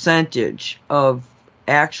small percentage of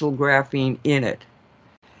actual graphene in it.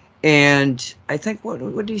 And I think, what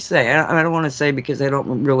did he say? I don't want to say because I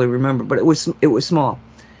don't really remember, but it was small.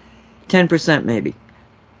 10% maybe.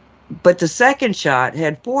 But the second shot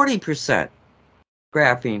had 40%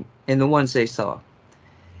 graphene in the ones they saw.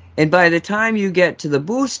 And by the time you get to the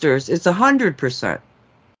boosters, it's 100%.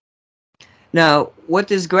 Now, what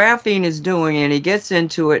this graphene is doing, and he gets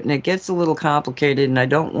into it, and it gets a little complicated, and I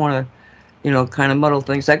don't want to, kind of muddle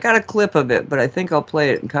things. I got a clip of it, but I think I'll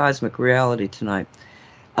play it in Cosmic Reality tonight.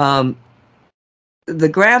 The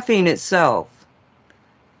graphene itself,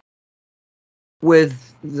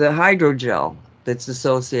 with the hydrogel that's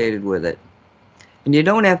associated with it, and you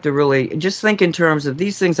don't have to really just think in terms of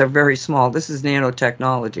these things are very small. This is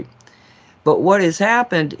nanotechnology. But what has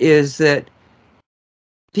happened is that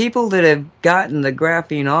people that have gotten the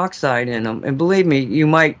graphene oxide in them, and believe me, you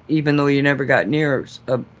might, even though you never got near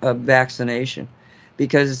a vaccination,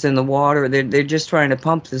 because it's in the water, they're just trying to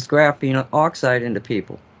pump this graphene oxide into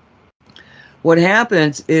people. What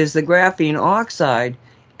happens is the graphene oxide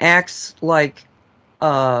acts like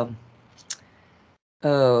a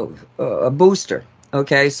booster.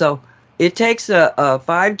 Okay, so it takes a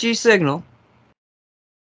 5G signal,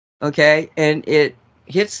 okay, and it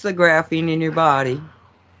hits the graphene in your body,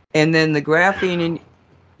 and then the graphene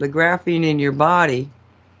the graphene in your body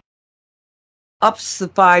ups the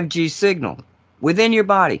 5G signal within your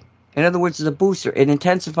body. In other words, it's a booster. It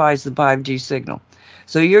intensifies the 5G signal.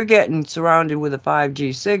 So you're getting surrounded with a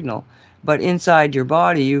 5G signal, but inside your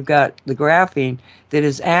body, you've got the graphene that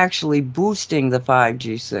is actually boosting the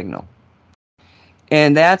 5G signal.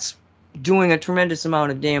 And that's doing a tremendous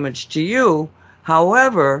amount of damage to you.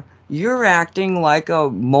 However, you're acting like a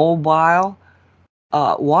mobile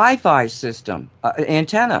Wi-Fi system,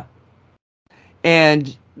 antenna.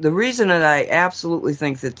 And the reason that I absolutely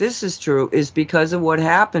think that this is true is because of what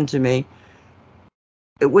happened to me.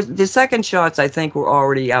 It was the second shots, I think, were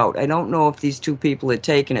already out. I don't know if these two people had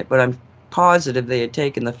taken it, but I'm positive they had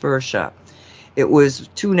taken the first shot. It was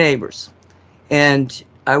two neighbors, and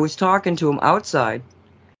I was talking to them outside,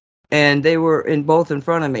 and they were both in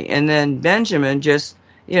front of me. And then Benjamin just,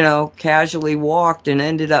 casually walked and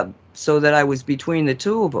ended up so that I was between the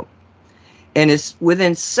two of them. And it's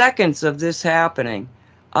within seconds of this happening,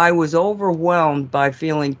 I was overwhelmed by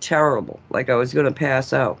feeling terrible, like I was going to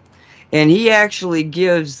pass out. And he actually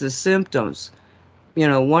gives the symptoms,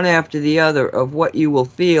 one after the other of what you will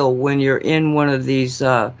feel when you're in one of these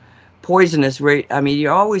poisonous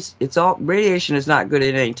radiation is not good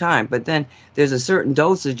at any time, but then there's a certain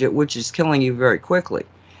dosage at which is killing you very quickly.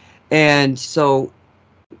 And so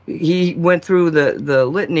he went through the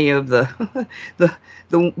litany of the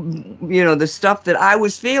the stuff that I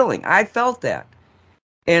was feeling. I felt that,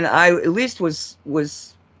 and I at least was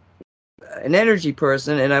an energy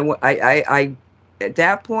person. And I at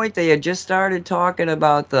that point they had just started talking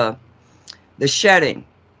about the shedding,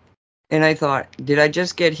 and I thought, did I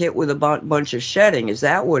just get hit with a bunch of shedding? Is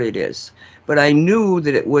that what it is? But I knew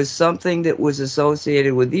that it was something that was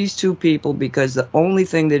associated with these two people, because the only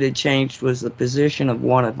thing that had changed was the position of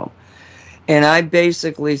one of them. And I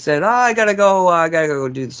basically said, I gotta go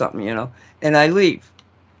do something, and I leave.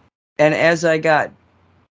 And as I got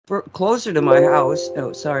closer to my house,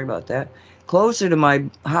 closer to my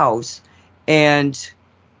house, and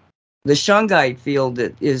the shungite field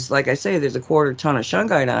that is, like I say, there's a 1/4 ton of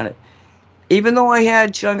shungite on it. Even though I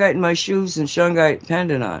had shungite in my shoes and shungite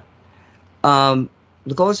pendant on,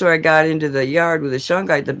 the closer I got into the yard with the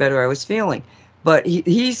shungite, the better I was feeling. But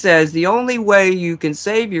he says the only way you can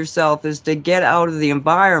save yourself is to get out of the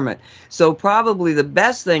environment. So probably the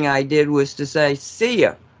best thing I did was to say, see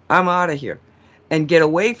ya, I'm out of here, and get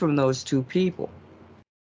away from those two people.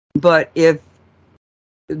 But if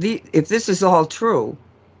this is all true,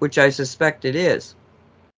 which I suspect it is,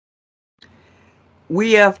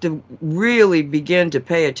 we have to really begin to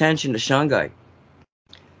pay attention to shungite.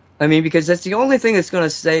 I mean, because that's the only thing that's going to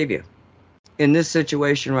save you in this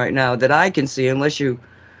situation right now that I can see, unless you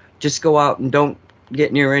just go out and don't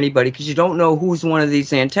get near anybody, because you don't know who's one of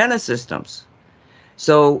these antenna systems.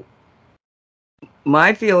 So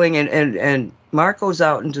my feeling, and Mark goes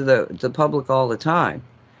out into the public all the time,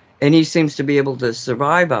 and he seems to be able to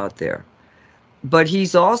survive out there. But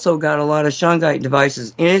he's also got a lot of shungite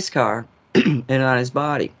devices in his car and on his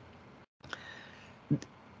body.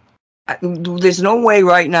 There's no way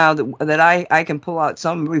right now that I can pull out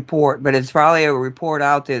some report, but it's probably a report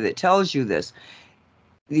out there that tells you this.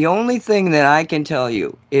 The only thing that I can tell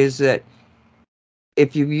you is that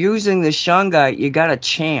if you're using the shungite, you got a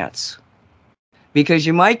chance, because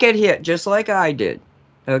you might get hit just like I did,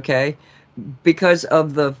 okay, because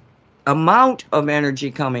of the amount of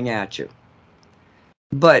energy coming at you.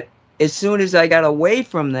 But as soon as I got away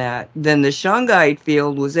from that, then the shungite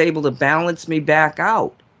field was able to balance me back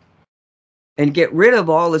out and get rid of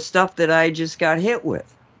all the stuff that I just got hit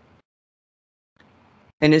with.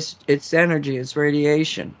 And it's energy, it's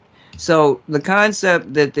radiation. So the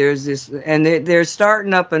concept that there's this, and they're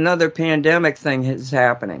starting up another pandemic thing is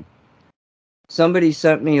happening. Somebody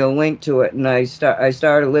sent me a link to it, and I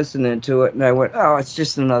started listening to it, and I went, oh, it's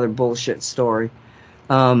just another bullshit story.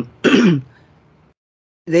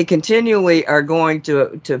 They continually are going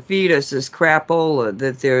to feed us this crapola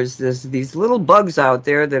that there's these little bugs out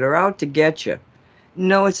there that are out to get you.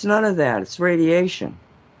 No, it's none of that. It's radiation.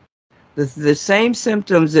 The same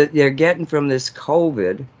symptoms that they're getting from this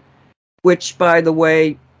COVID, which, by the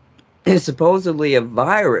way, is supposedly a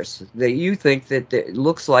virus that you think that it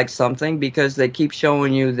looks like something because they keep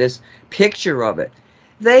showing you this picture of it.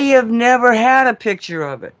 They have never had a picture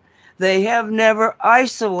of it. They have never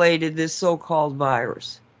isolated this so-called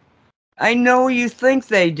virus. I know you think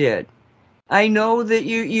they did. I know that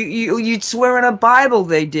you'd swear in a Bible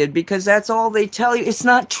they did, because that's all they tell you. It's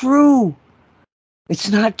not true. It's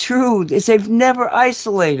not true. They've never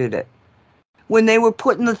isolated it. When they were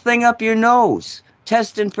putting the thing up your nose,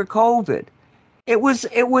 testing for COVID, it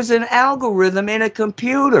was an algorithm in a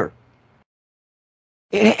computer.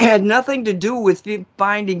 It had nothing to do with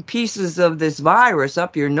finding pieces of this virus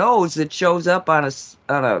up your nose that shows up on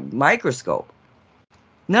a microscope.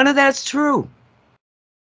 None of that's true.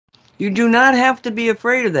 You do not have to be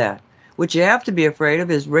afraid of that. What you have to be afraid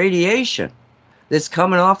of is radiation that's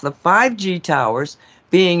coming off the 5G towers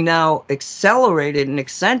being now accelerated and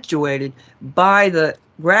accentuated by the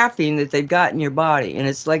graphene that they've got in your body. And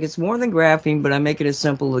it's more than graphene, but I make it as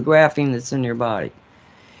simple, the graphene that's in your body.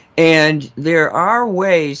 And there are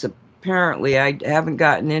ways, apparently, I haven't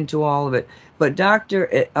gotten into all of it, but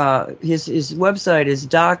his website is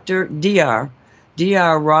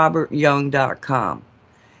drrobertyoung.com.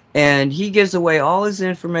 And he gives away all his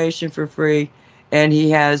information for free, and he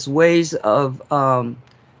has ways of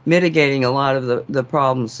mitigating a lot of the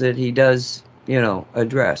problems that he does,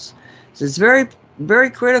 address. So it's very, very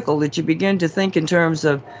critical that you begin to think in terms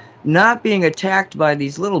of not being attacked by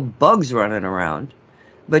these little bugs running around,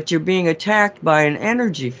 but you're being attacked by an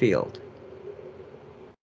energy field.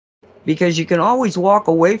 Because you can always walk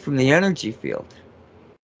away from the energy field.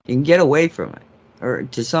 You can get away from it, or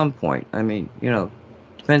to some point. I mean,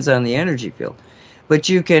 depends on the energy field. But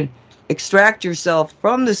you can extract yourself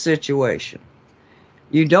from the situation.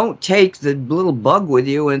 You don't take the little bug with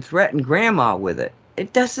you and threaten grandma with it.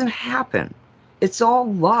 It doesn't happen. It's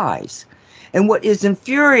all lies. And what is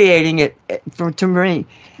infuriating to me,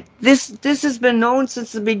 this has been known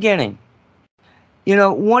since the beginning.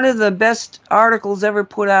 One of the best articles ever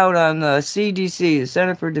put out on the CDC, the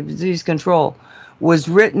Center for Disease Control, was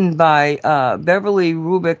written by Beverly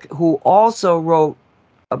Rubik, who also wrote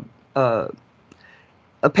a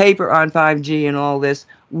paper on 5G and all this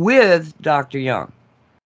with Dr. Young.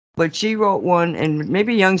 But she wrote one, and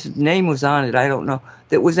maybe Young's name was on it, I don't know,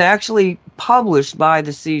 that was actually published by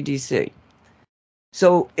the CDC.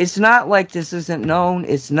 So it's not like this isn't known.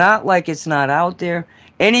 It's not like it's not out there.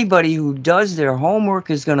 Anybody who does their homework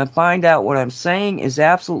is going to find out what I'm saying is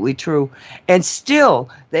absolutely true. And still,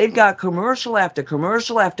 they've got commercial after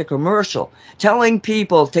commercial after commercial telling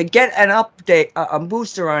people to get an update, a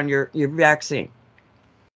booster on your vaccine.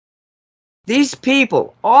 These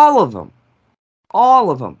people, all of them,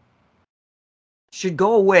 should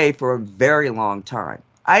go away for a very long time.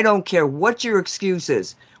 I don't care what your excuse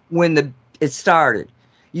is when it started.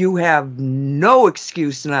 You have no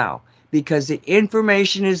excuse now because the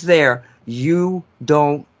information is there. You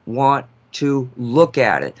don't want to look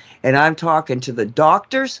at it. And I'm talking to the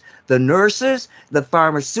doctors, the nurses, the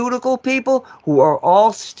pharmaceutical people who are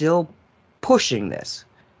all still pushing this.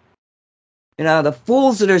 The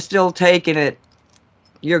fools that are still taking it,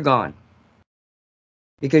 you're gone.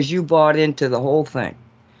 Because you bought into the whole thing.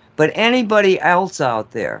 But anybody else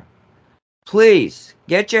out there, please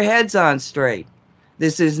get your heads on straight.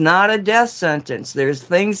 This is not a death sentence. There's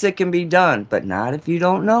things that can be done, but not if you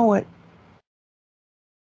don't know it.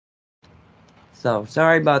 So,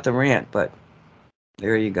 sorry about the rant, but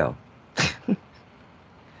there you go.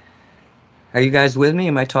 Are you guys with me?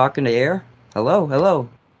 Am I talking to air? Hello?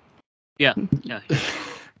 Yeah.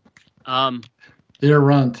 Dear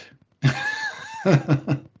Runt.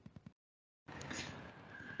 No,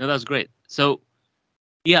 that was great. So,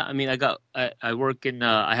 yeah, I mean, I work in,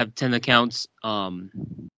 I have 10 accounts in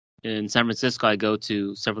San Francisco. I go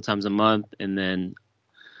to several times a month, and then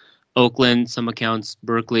Oakland, some accounts,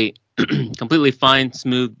 Berkeley, completely fine,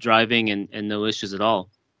 smooth driving and no issues at all.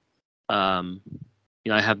 I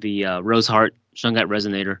have the Rose Heart Shungite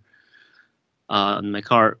resonator in my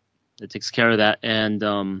car that takes care of that.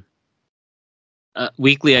 And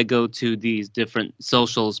weekly, I go to these different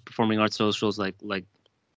socials, performing arts socials, like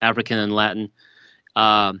African and Latin.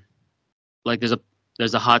 Like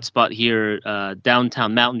there's a hot spot here,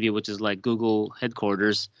 downtown Mountain View, which is like Google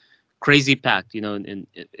headquarters, crazy packed, and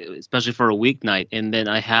especially for a weeknight. And then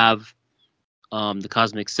I have the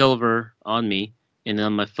Cosmic Silver on me, and then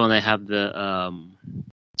on my phone I have the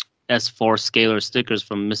S4 scalar stickers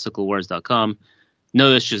from mysticalwords.com.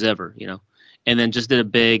 No issues ever, And then just did a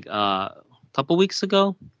big couple weeks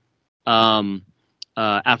ago,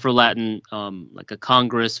 Afro Latin, like a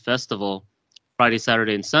Congress festival, Friday,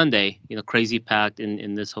 Saturday, and Sunday. Crazy packed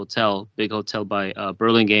in this hotel, big hotel by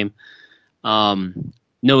Burlingame.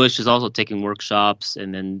 No issues. Also taking workshops,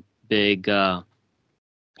 and then big,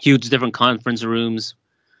 huge different conference rooms.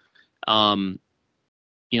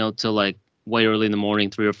 Till like way early in the morning,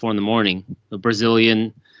 3 or 4 in the morning. The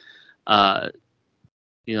Brazilian,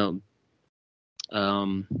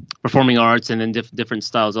 performing arts, and then different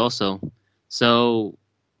styles also. So,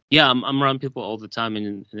 yeah, I'm around people all the time,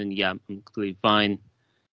 and then yeah, I'm completely fine.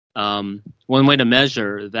 One way to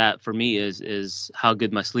measure that for me is how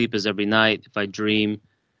good my sleep is every night. If I dream,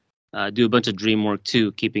 do a bunch of dream work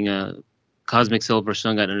too, keeping a cosmic silver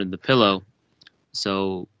shungite under the pillow.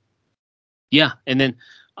 So, yeah. And then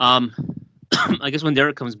I guess when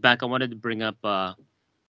Derek comes back, I wanted to bring up.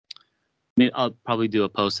 Maybe I'll probably do a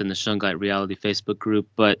post in the Shungite Reality Facebook group,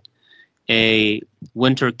 but a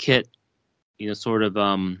winter kit, sort of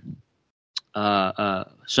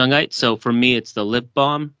shungite. So for me, it's the lip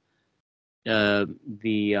balm, the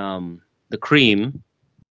cream,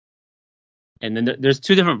 and then there's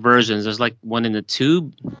two different versions. There's like one in the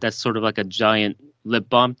tube that's sort of like a giant lip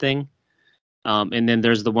balm thing, and then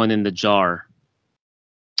there's the one in the jar.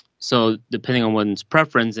 So depending on one's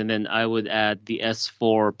preference, and then I would add the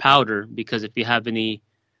S4 powder, because if you have any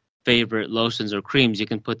favorite lotions or creams, you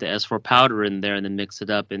can put the S4 powder in there and then mix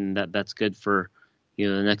it up, and that's good for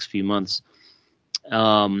the next few months.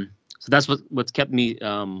 So that's what's kept me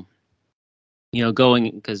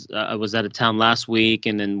going, because I was out of town last week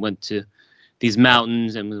and then went to these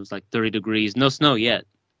mountains, and it was like 30 degrees, no snow yet,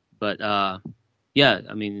 but yeah,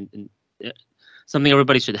 I mean, something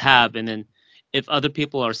everybody should have. And then if other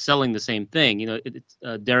people are selling the same thing,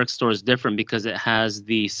 Derek's store is different because it has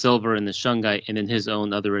the silver and the shungite and then his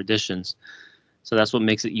own other additions. So that's what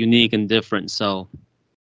makes it unique and different. So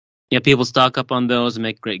yeah, people stock up on those and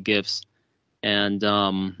make great gifts. And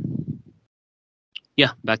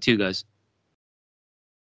yeah, back to you guys.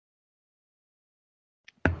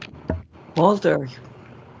 Walter,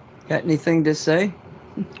 got anything to say?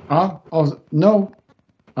 No,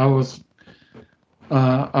 I was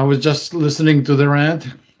just listening to the rant,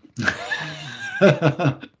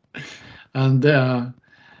 and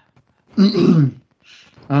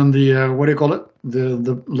and the what do you call it?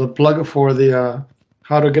 The plug for the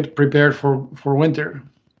how to get prepared for winter.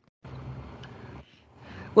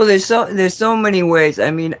 Well, there's so many ways. I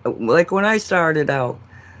mean, like when I started out,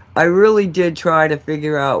 I really did try to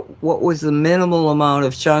figure out what was the minimal amount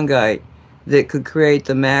of shungite that could create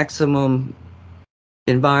the maximum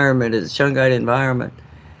environment, as shungite environment.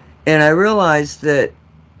 And I realized that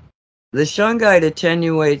the shungite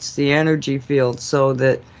attenuates the energy field so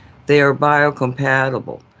that they are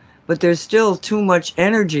biocompatible. But there's still too much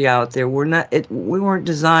energy out there. We weren't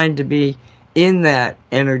designed to be in that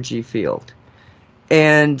energy field.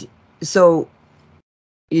 And so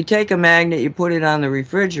you take a magnet, you put it on the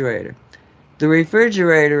refrigerator. The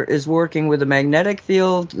refrigerator is working with a magnetic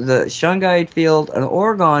field, the shungite field, an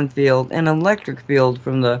orgone field, and an electric field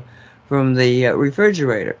from the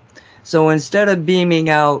refrigerator. So instead of beaming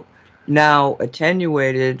out now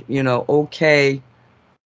attenuated, okay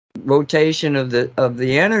rotation of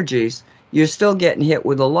the energies, you're still getting hit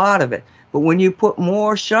with a lot of it. But when you put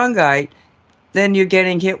more shungite, then you're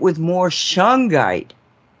getting hit with more shungite.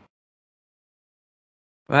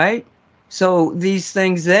 Right? So these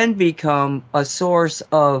things then become a source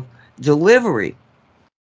of delivery.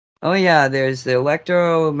 Oh yeah, there's the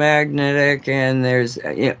electromagnetic and there's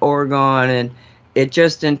orgone, and it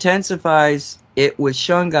just intensifies it with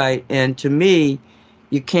shungite. And to me,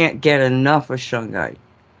 you can't get enough of shungite.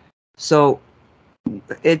 So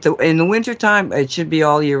in the wintertime, it should be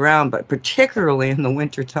all year round, but particularly in the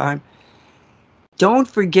wintertime, don't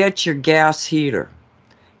forget your gas heater,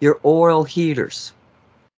 your oil heaters.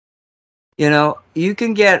 You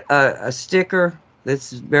can get a sticker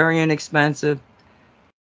that's very inexpensive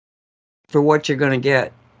for what you're going to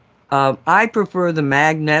get. I prefer the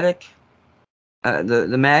magnetic,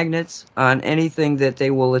 the magnets on anything that they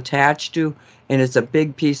will attach to, and it's a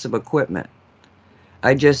big piece of equipment.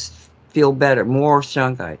 I just feel better, more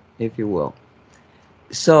shungite, if you will.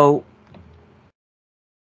 So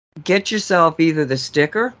get yourself either the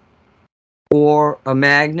sticker or a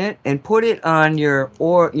magnet and put it on your,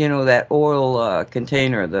 that oil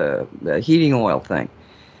container, the heating oil thing.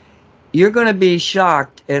 You're going to be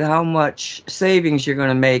shocked at how much savings you're going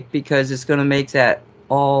to make, because it's going to make that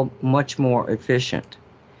all much more efficient.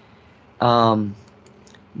 But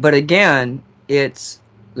again, the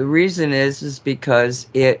reason is because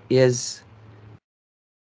it is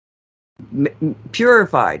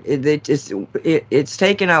purified. It's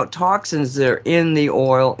taken out toxins that are in the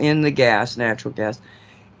oil, in the gas, natural gas,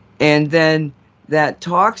 and then that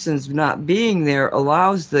toxins not being there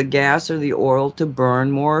allows the gas or the oil to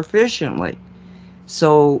burn more efficiently.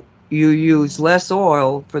 So you use less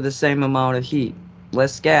oil for the same amount of heat,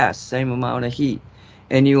 less gas, same amount of heat,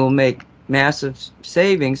 and you will make massive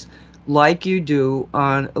savings like you do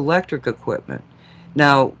on electric equipment.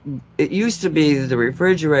 Now, it used to be that the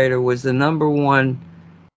refrigerator was the number one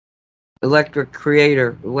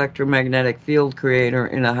electromagnetic field creator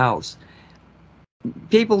in a house.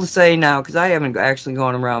 People say now, because I haven't actually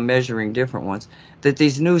gone around measuring different ones, that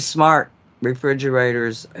these new smart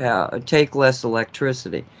refrigerators take less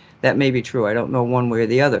electricity. That may be true. I don't know one way or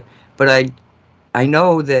the other. but I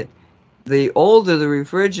know that the older the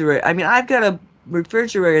refrigerator, I mean, I've got a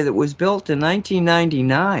refrigerator that was built in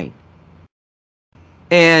 1999.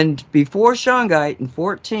 And before Shungite in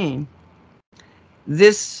 14,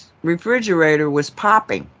 this refrigerator was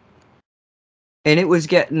popping. And it was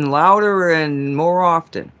getting louder and more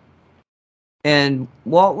often. And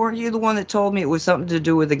Walt, weren't you the one that told me it was something to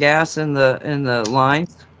do with the gas in the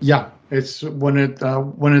lines? Yeah, it's when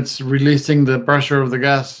it's releasing the pressure of the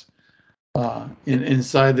gas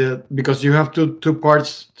inside the, because you have two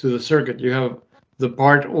parts to the circuit. You have the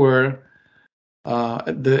part where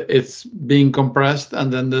it's being compressed,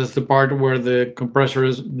 and then there's the part where the pressure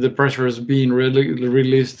is being really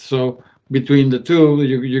released. So between the two,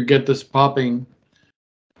 you get this popping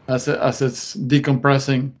as it's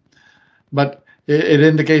decompressing. But it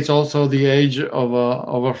indicates also the age of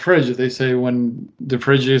a fridge. They say when the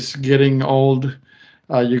fridge is getting old,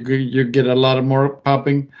 you get a lot of more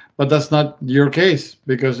popping. But that's not your case,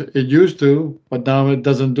 because it used to, but now it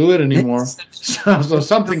doesn't do it anymore. So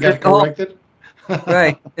something got corrected.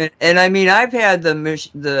 Right. And I mean, I've had the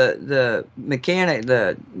mechanic,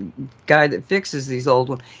 the guy that fixes these old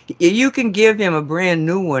ones. You can give him a brand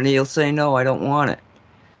new one, and he'll say, "No, I don't want it."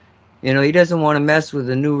 You know, he doesn't want to mess with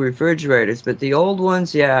the new refrigerators, but the old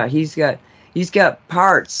ones, yeah, he's got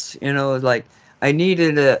parts. You know, like I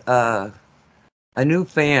needed a new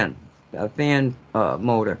fan, a fan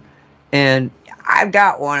motor, and I've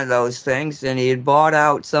got one of those things. And he had bought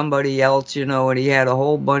out somebody else, you know, and he had a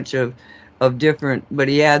whole bunch of different, but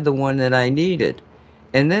he had the one that I needed.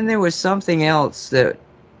 And then there was something else that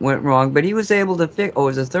went wrong, but he was able to fix. Oh,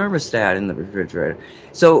 it was a thermostat in the refrigerator.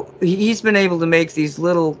 So he's been able to make these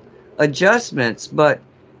little adjustments, but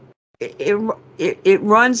it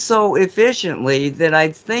runs so efficiently that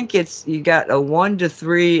I think you got a 1 to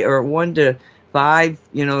 3 or 1 to 5,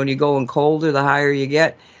 you know, and you go in colder the higher you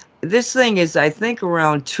get. This thing is, I think,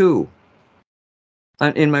 around 2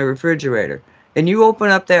 in my refrigerator. And you open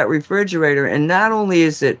up that refrigerator, and not only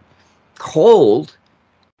is it cold,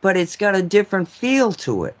 but it's got a different feel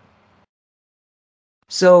to it.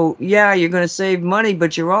 So, yeah, you're going to save money,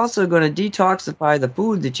 but you're also going to detoxify the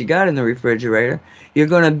food that you got in the refrigerator. You're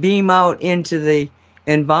going to beam out into the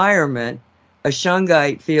environment a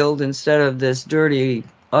shungite field instead of this dirty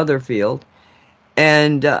other field.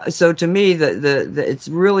 And so to me, it's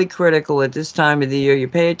really critical at this time of the year. You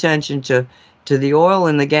pay attention to the oil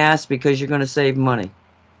and the gas, because you're going to save money.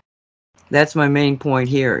 That's my main point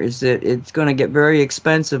here, is that it's going to get very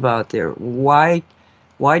expensive out there. Why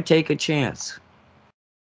take a chance?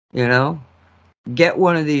 You know, get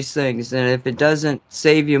one of these things, and if it doesn't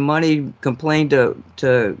save you money, complain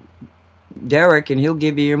to Derek, and he'll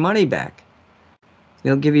give you your money back.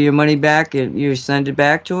 He'll give you your money back, and you send it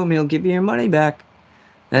back to him. He'll give you your money back.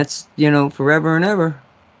 That's, you know, forever and ever.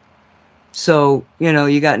 So, you know,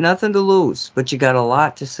 you got nothing to lose, but you got a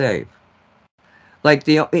lot to save. Like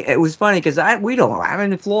it was funny because I'm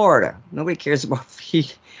in Florida. Nobody cares about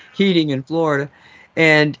heating in Florida.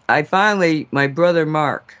 And my brother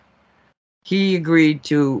Mark, he agreed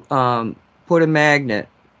to put a magnet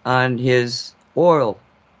on his oil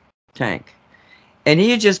tank. And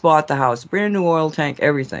he had just bought the house, brand new oil tank,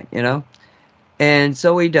 everything, you know. And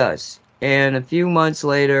so he does. And a few months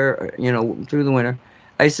later, you know, through the winter,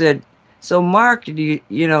 I said, "So Mark, do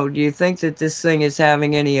you think that this thing is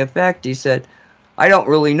having any effect?" He said, "I don't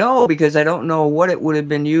really know, because I don't know what it would have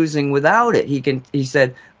been using without it." He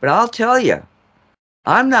said, "But I'll tell you,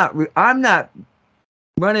 I'm not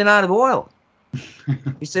running out of oil."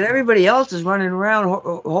 He said, "Everybody else is running around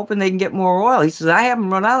hoping they can get more oil." He says, "I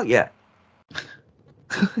haven't run out yet."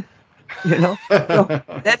 You know, so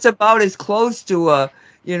that's about as close to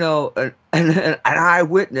an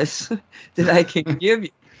eyewitness that I can give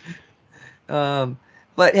you.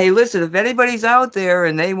 But hey, listen, if anybody's out there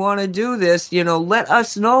and they want to do this, you know, let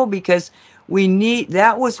us know, because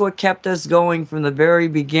that was what kept us going from the very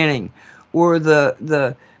beginning, were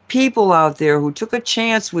the people out there who took a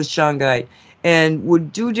chance with Shungite and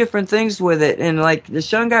would do different things with it. And like the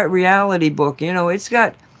Shungite reality book, you know, it's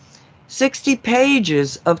got 60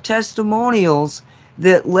 pages of testimonials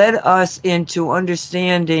that led us into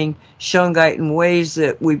understanding Shungite in ways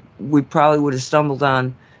that we probably would have stumbled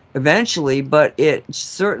on eventually, but it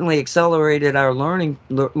certainly accelerated our learning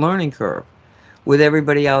curve, with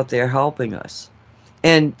everybody out there helping us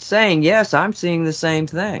and saying, "Yes, I'm seeing the same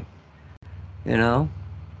thing." You know.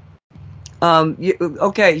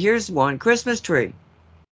 Okay, here's one: Christmas tree.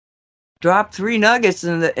 Drop 3 nuggets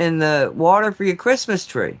in the water for your Christmas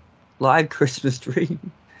tree, live Christmas tree.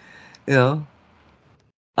 You know.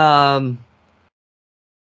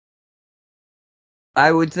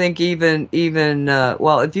 I would think even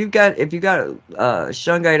well, if you got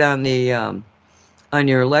shungite on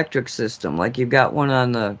your electric system, like you've got one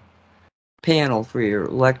on the panel for your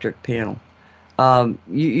electric panel,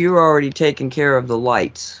 you're already taking care of the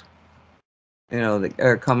lights, that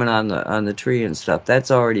are coming on the tree and stuff.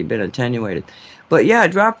 That's already been attenuated. But yeah,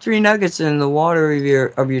 drop 3 nuggets in the water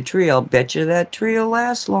of your tree. I'll bet you that tree will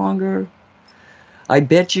last longer. I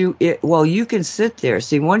bet you it. Well, you can sit there.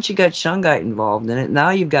 See, once you got shungite involved in it,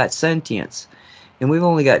 now you've got sentience, and we've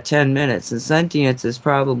only got 10 minutes. And sentience is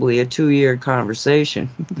probably a 2-year conversation,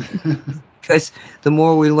 because the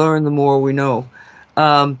more we learn, the more we know.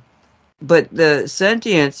 But the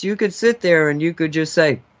sentience, you could sit there and you could just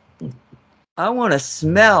say, I want to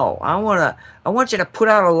smell. I want you to put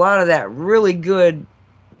out a lot of that really good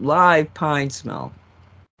live pine smell.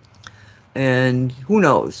 And who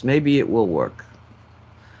knows, maybe it will work.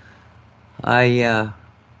 I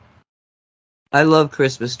love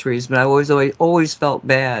Christmas trees, but I always felt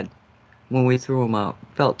bad when we threw them out.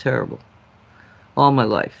 Felt terrible all my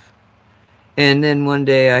life. And then one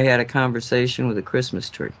day I had a conversation with a Christmas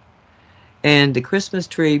tree. And the Christmas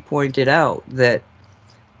tree pointed out that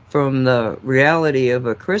from the reality of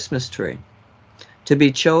a Christmas tree, to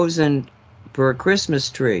be chosen for a Christmas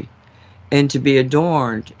tree and to be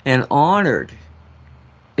adorned and honored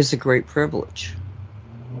is a great privilege.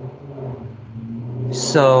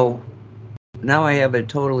 So now I have a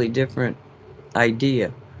totally different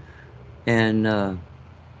idea. And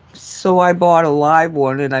so I bought a live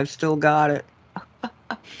one, and I've still got it.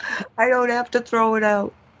 I don't have to throw it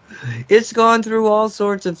out. It's gone through all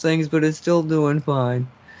sorts of things, but it's still doing fine.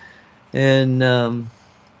 And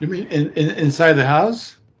You mean inside the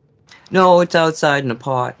house? no, it's outside in a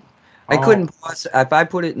pot. I Oh, couldn't if I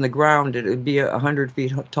put it in the ground, it would be 100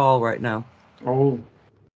 feet tall right now. oh,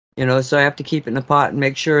 So I have to keep it in a pot and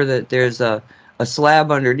make sure that there's a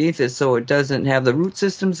slab underneath it so it doesn't have the root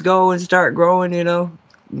systems go and start growing. oh.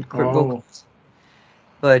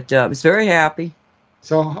 But it's very happy.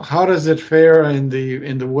 So how does it fare in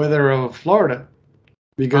the weather of Florida?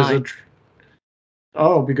 Because Fine.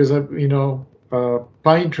 it,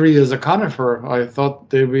 pine tree is a conifer. I thought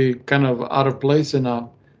they'd be kind of out of place in a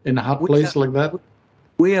hot We place have, like that.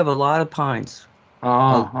 we have a lot of pines.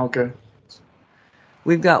 Uh, Ah, okay.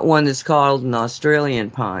 We've got one that's called an Australian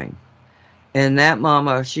pine. And that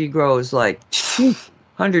mama, she grows like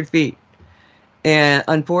 100 feet. And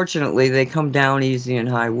unfortunately, they come down easy in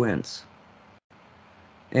high winds.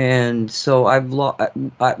 And so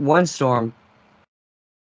one storm,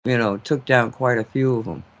 took down quite a few of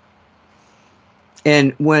them.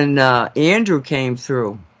 And when Andrew came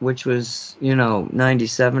through, which was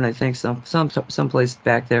 97, I think, someplace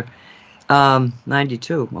back there,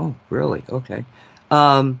 92. Oh, really? Okay.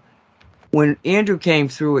 When Andrew came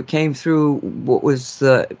through, it came through what was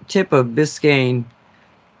the tip of Biscayne.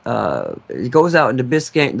 It goes out into the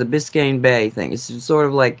Biscayne Bay thing. It's sort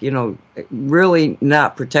of like, really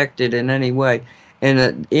not protected in any way.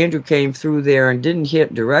 And Andrew came through there and didn't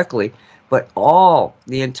hit directly, but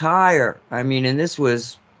the entire, and this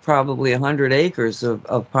was probably 100 acres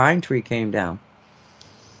of pine tree came down.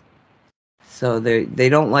 So they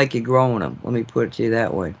don't like you growing them. Let me put it to you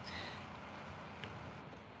that way.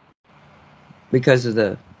 Because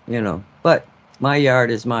of but my yard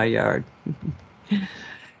is my yard.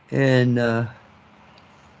 And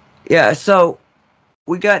yeah, so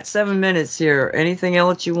we got 7 minutes here. Anything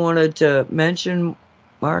else you wanted to mention,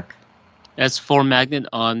 Mark? S4 magnet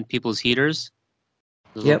on people's heaters.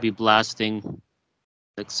 Those will Yep. be blasting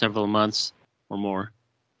like several months or more.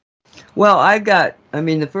 Well,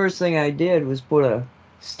 the first thing I did was put a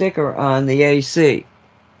sticker on the AC.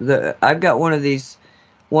 I've got one of these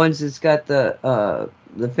ones that's got the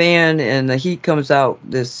fan, and the heat comes out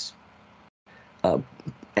this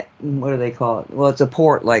what do they call it? Well, it's a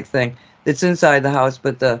port-like thing that's inside the house,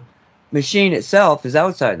 but the machine itself is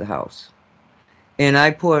outside the house. And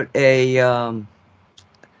I put I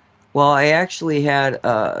actually had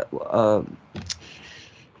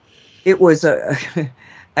it was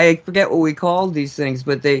I forget what we called these things,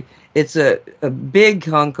 but it's a big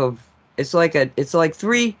hunk of, it's like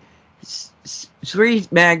three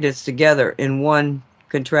magnets together in one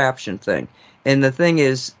contraption thing. And the thing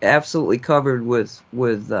is absolutely covered with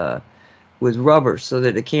rubber so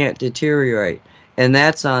that it can't deteriorate. And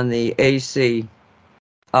that's on the AC,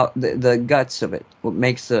 the guts of it, what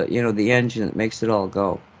makes the engine that makes it all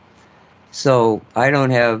go. So I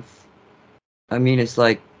don't have. It's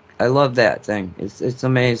like, I love that thing. It's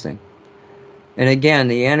amazing. And again,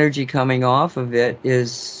 the energy coming off of it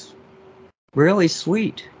is really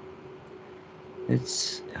sweet.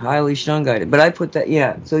 It's highly shungited. But I put that,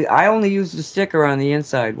 yeah. So I only use the sticker on the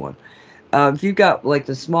inside one. If you've got like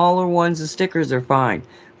the smaller ones, the stickers are fine.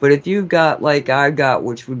 But if you've got like I've got,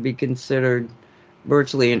 which would be considered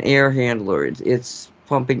virtually an air handler, it's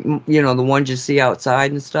pumping, the ones you see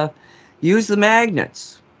outside and stuff, use the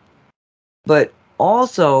magnets. But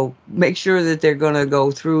also make sure that they're going to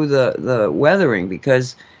go through the weathering,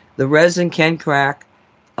 because the resin can crack,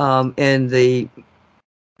 and the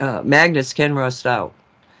magnets can rust out.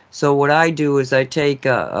 So what I do is I take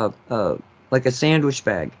like a sandwich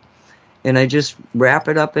bag, and I just wrap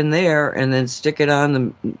it up in there and then stick it on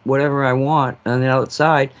the whatever I want on the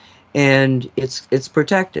outside, and it's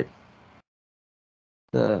protected.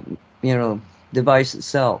 The device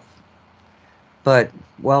itself, but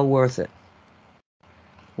well worth it.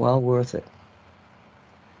 Well worth it.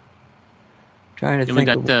 Trying to And think. we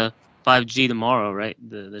got the 5G tomorrow, right?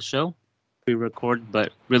 The show pre-recorded,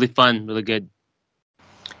 but really fun, really good.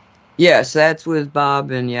 Yes, that's with Bob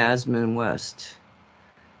and Yasmin West.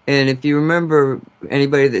 And if you remember,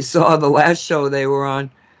 anybody that saw the last show they were on,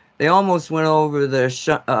 they almost went over the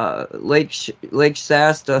Lake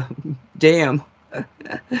Shasta Dam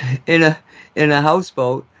in a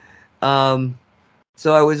houseboat.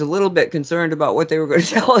 So I was a little bit concerned about what they were going to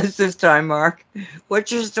tell us this time, Mark.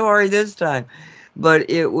 What's your story this time? But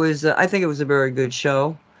it was, I think it was a very good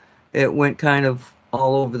show. It went kind of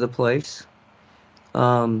all over the place.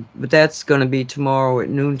 But that's going to be tomorrow at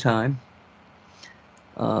noontime.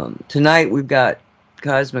 Tonight we've got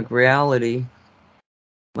Cosmic Reality,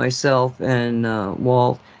 myself and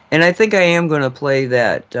Walt. And I think I am going to play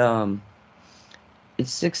that.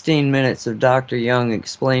 It's 16 minutes of Dr. Young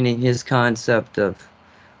explaining his concept of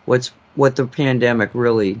what the pandemic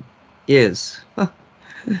really is,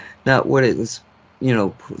 not what it was,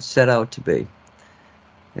 set out to be.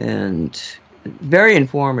 And very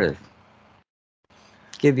informative.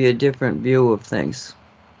 Give you a different view of things.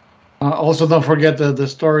 Also, don't forget the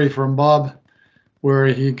story from Bob, where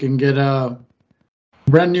he can get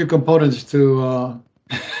brand new components to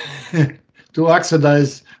to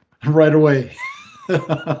oxidize right away.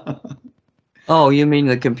 Oh, you mean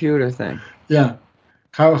the computer thing? Yeah.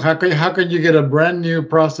 How can you get a brand new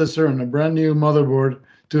processor and a brand new motherboard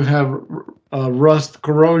to have rust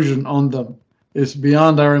corrosion on them? It's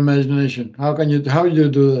beyond our imagination. How you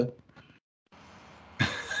do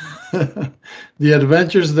that? The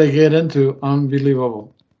adventures they get into,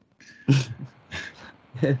 unbelievable.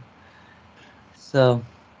 So.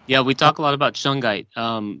 Yeah, we talk a lot about shungite.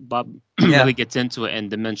 Bob really gets into it and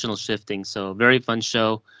dimensional shifting. So very fun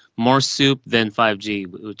show. More soup than 5G,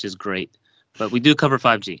 which is great. But we do cover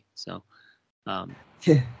 5G. So. Oh,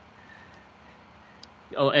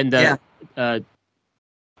 and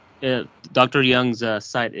Dr. Young's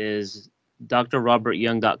site is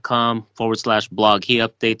drrobertyoung.com/blog. He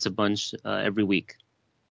updates a bunch every week.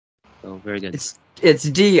 So very good. It's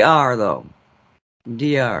DR though.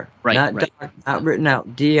 DR. Right, not right. Not written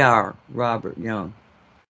out. DR Robert Young.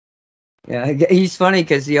 Yeah, he's funny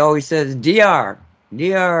because he always says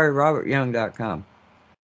drrobertyoung.com.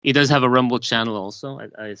 He does have a Rumble channel also.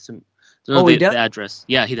 I assume. He does? The address.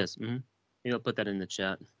 Yeah, he does. Mm-hmm. He'll put that in the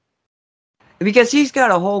chat. Because he's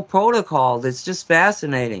got a whole protocol that's just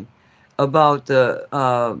fascinating about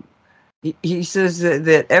the. He says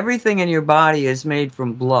that everything in your body is made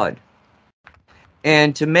from blood.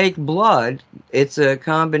 And to make blood, it's a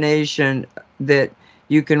combination that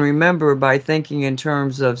you can remember by thinking in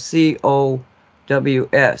terms of COWS,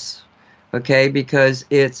 okay? Because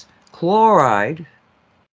it's chlorine.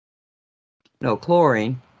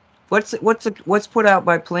 What's put out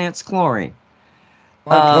by plants? Chlorine.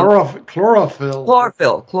 Chlorophyll.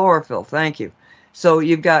 Chlorophyll. Thank you. So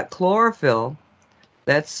you've got chlorophyll.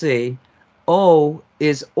 That's C. O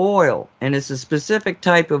is oil, and it's a specific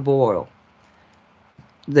type of oil.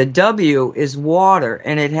 The W is water,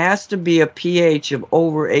 and it has to be a pH of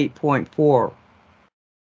over 8.4.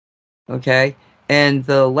 Okay? And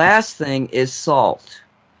the last thing is salt.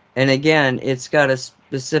 And again, it's got a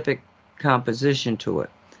specific composition to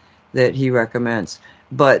it that he recommends.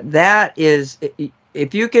 But that is,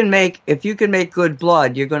 if you can make good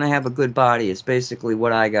blood, you're going to have a good body. Is basically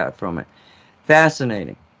what I got from it.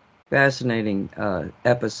 Fascinating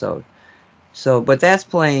episode. So, but that's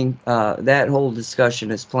playing. That whole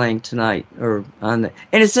discussion is playing tonight, and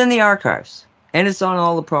it's in the archives, and it's on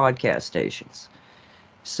all the broadcast stations.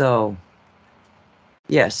 So,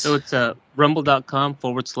 yes. So it's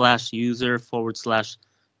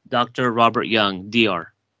rumble.com/user/Dr. Robert Young,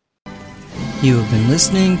 DR. You have been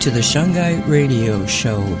listening to the Shungite Radio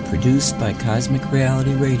Show, produced by Cosmic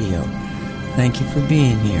Reality Radio. Thank you for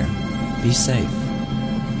being here. Be safe.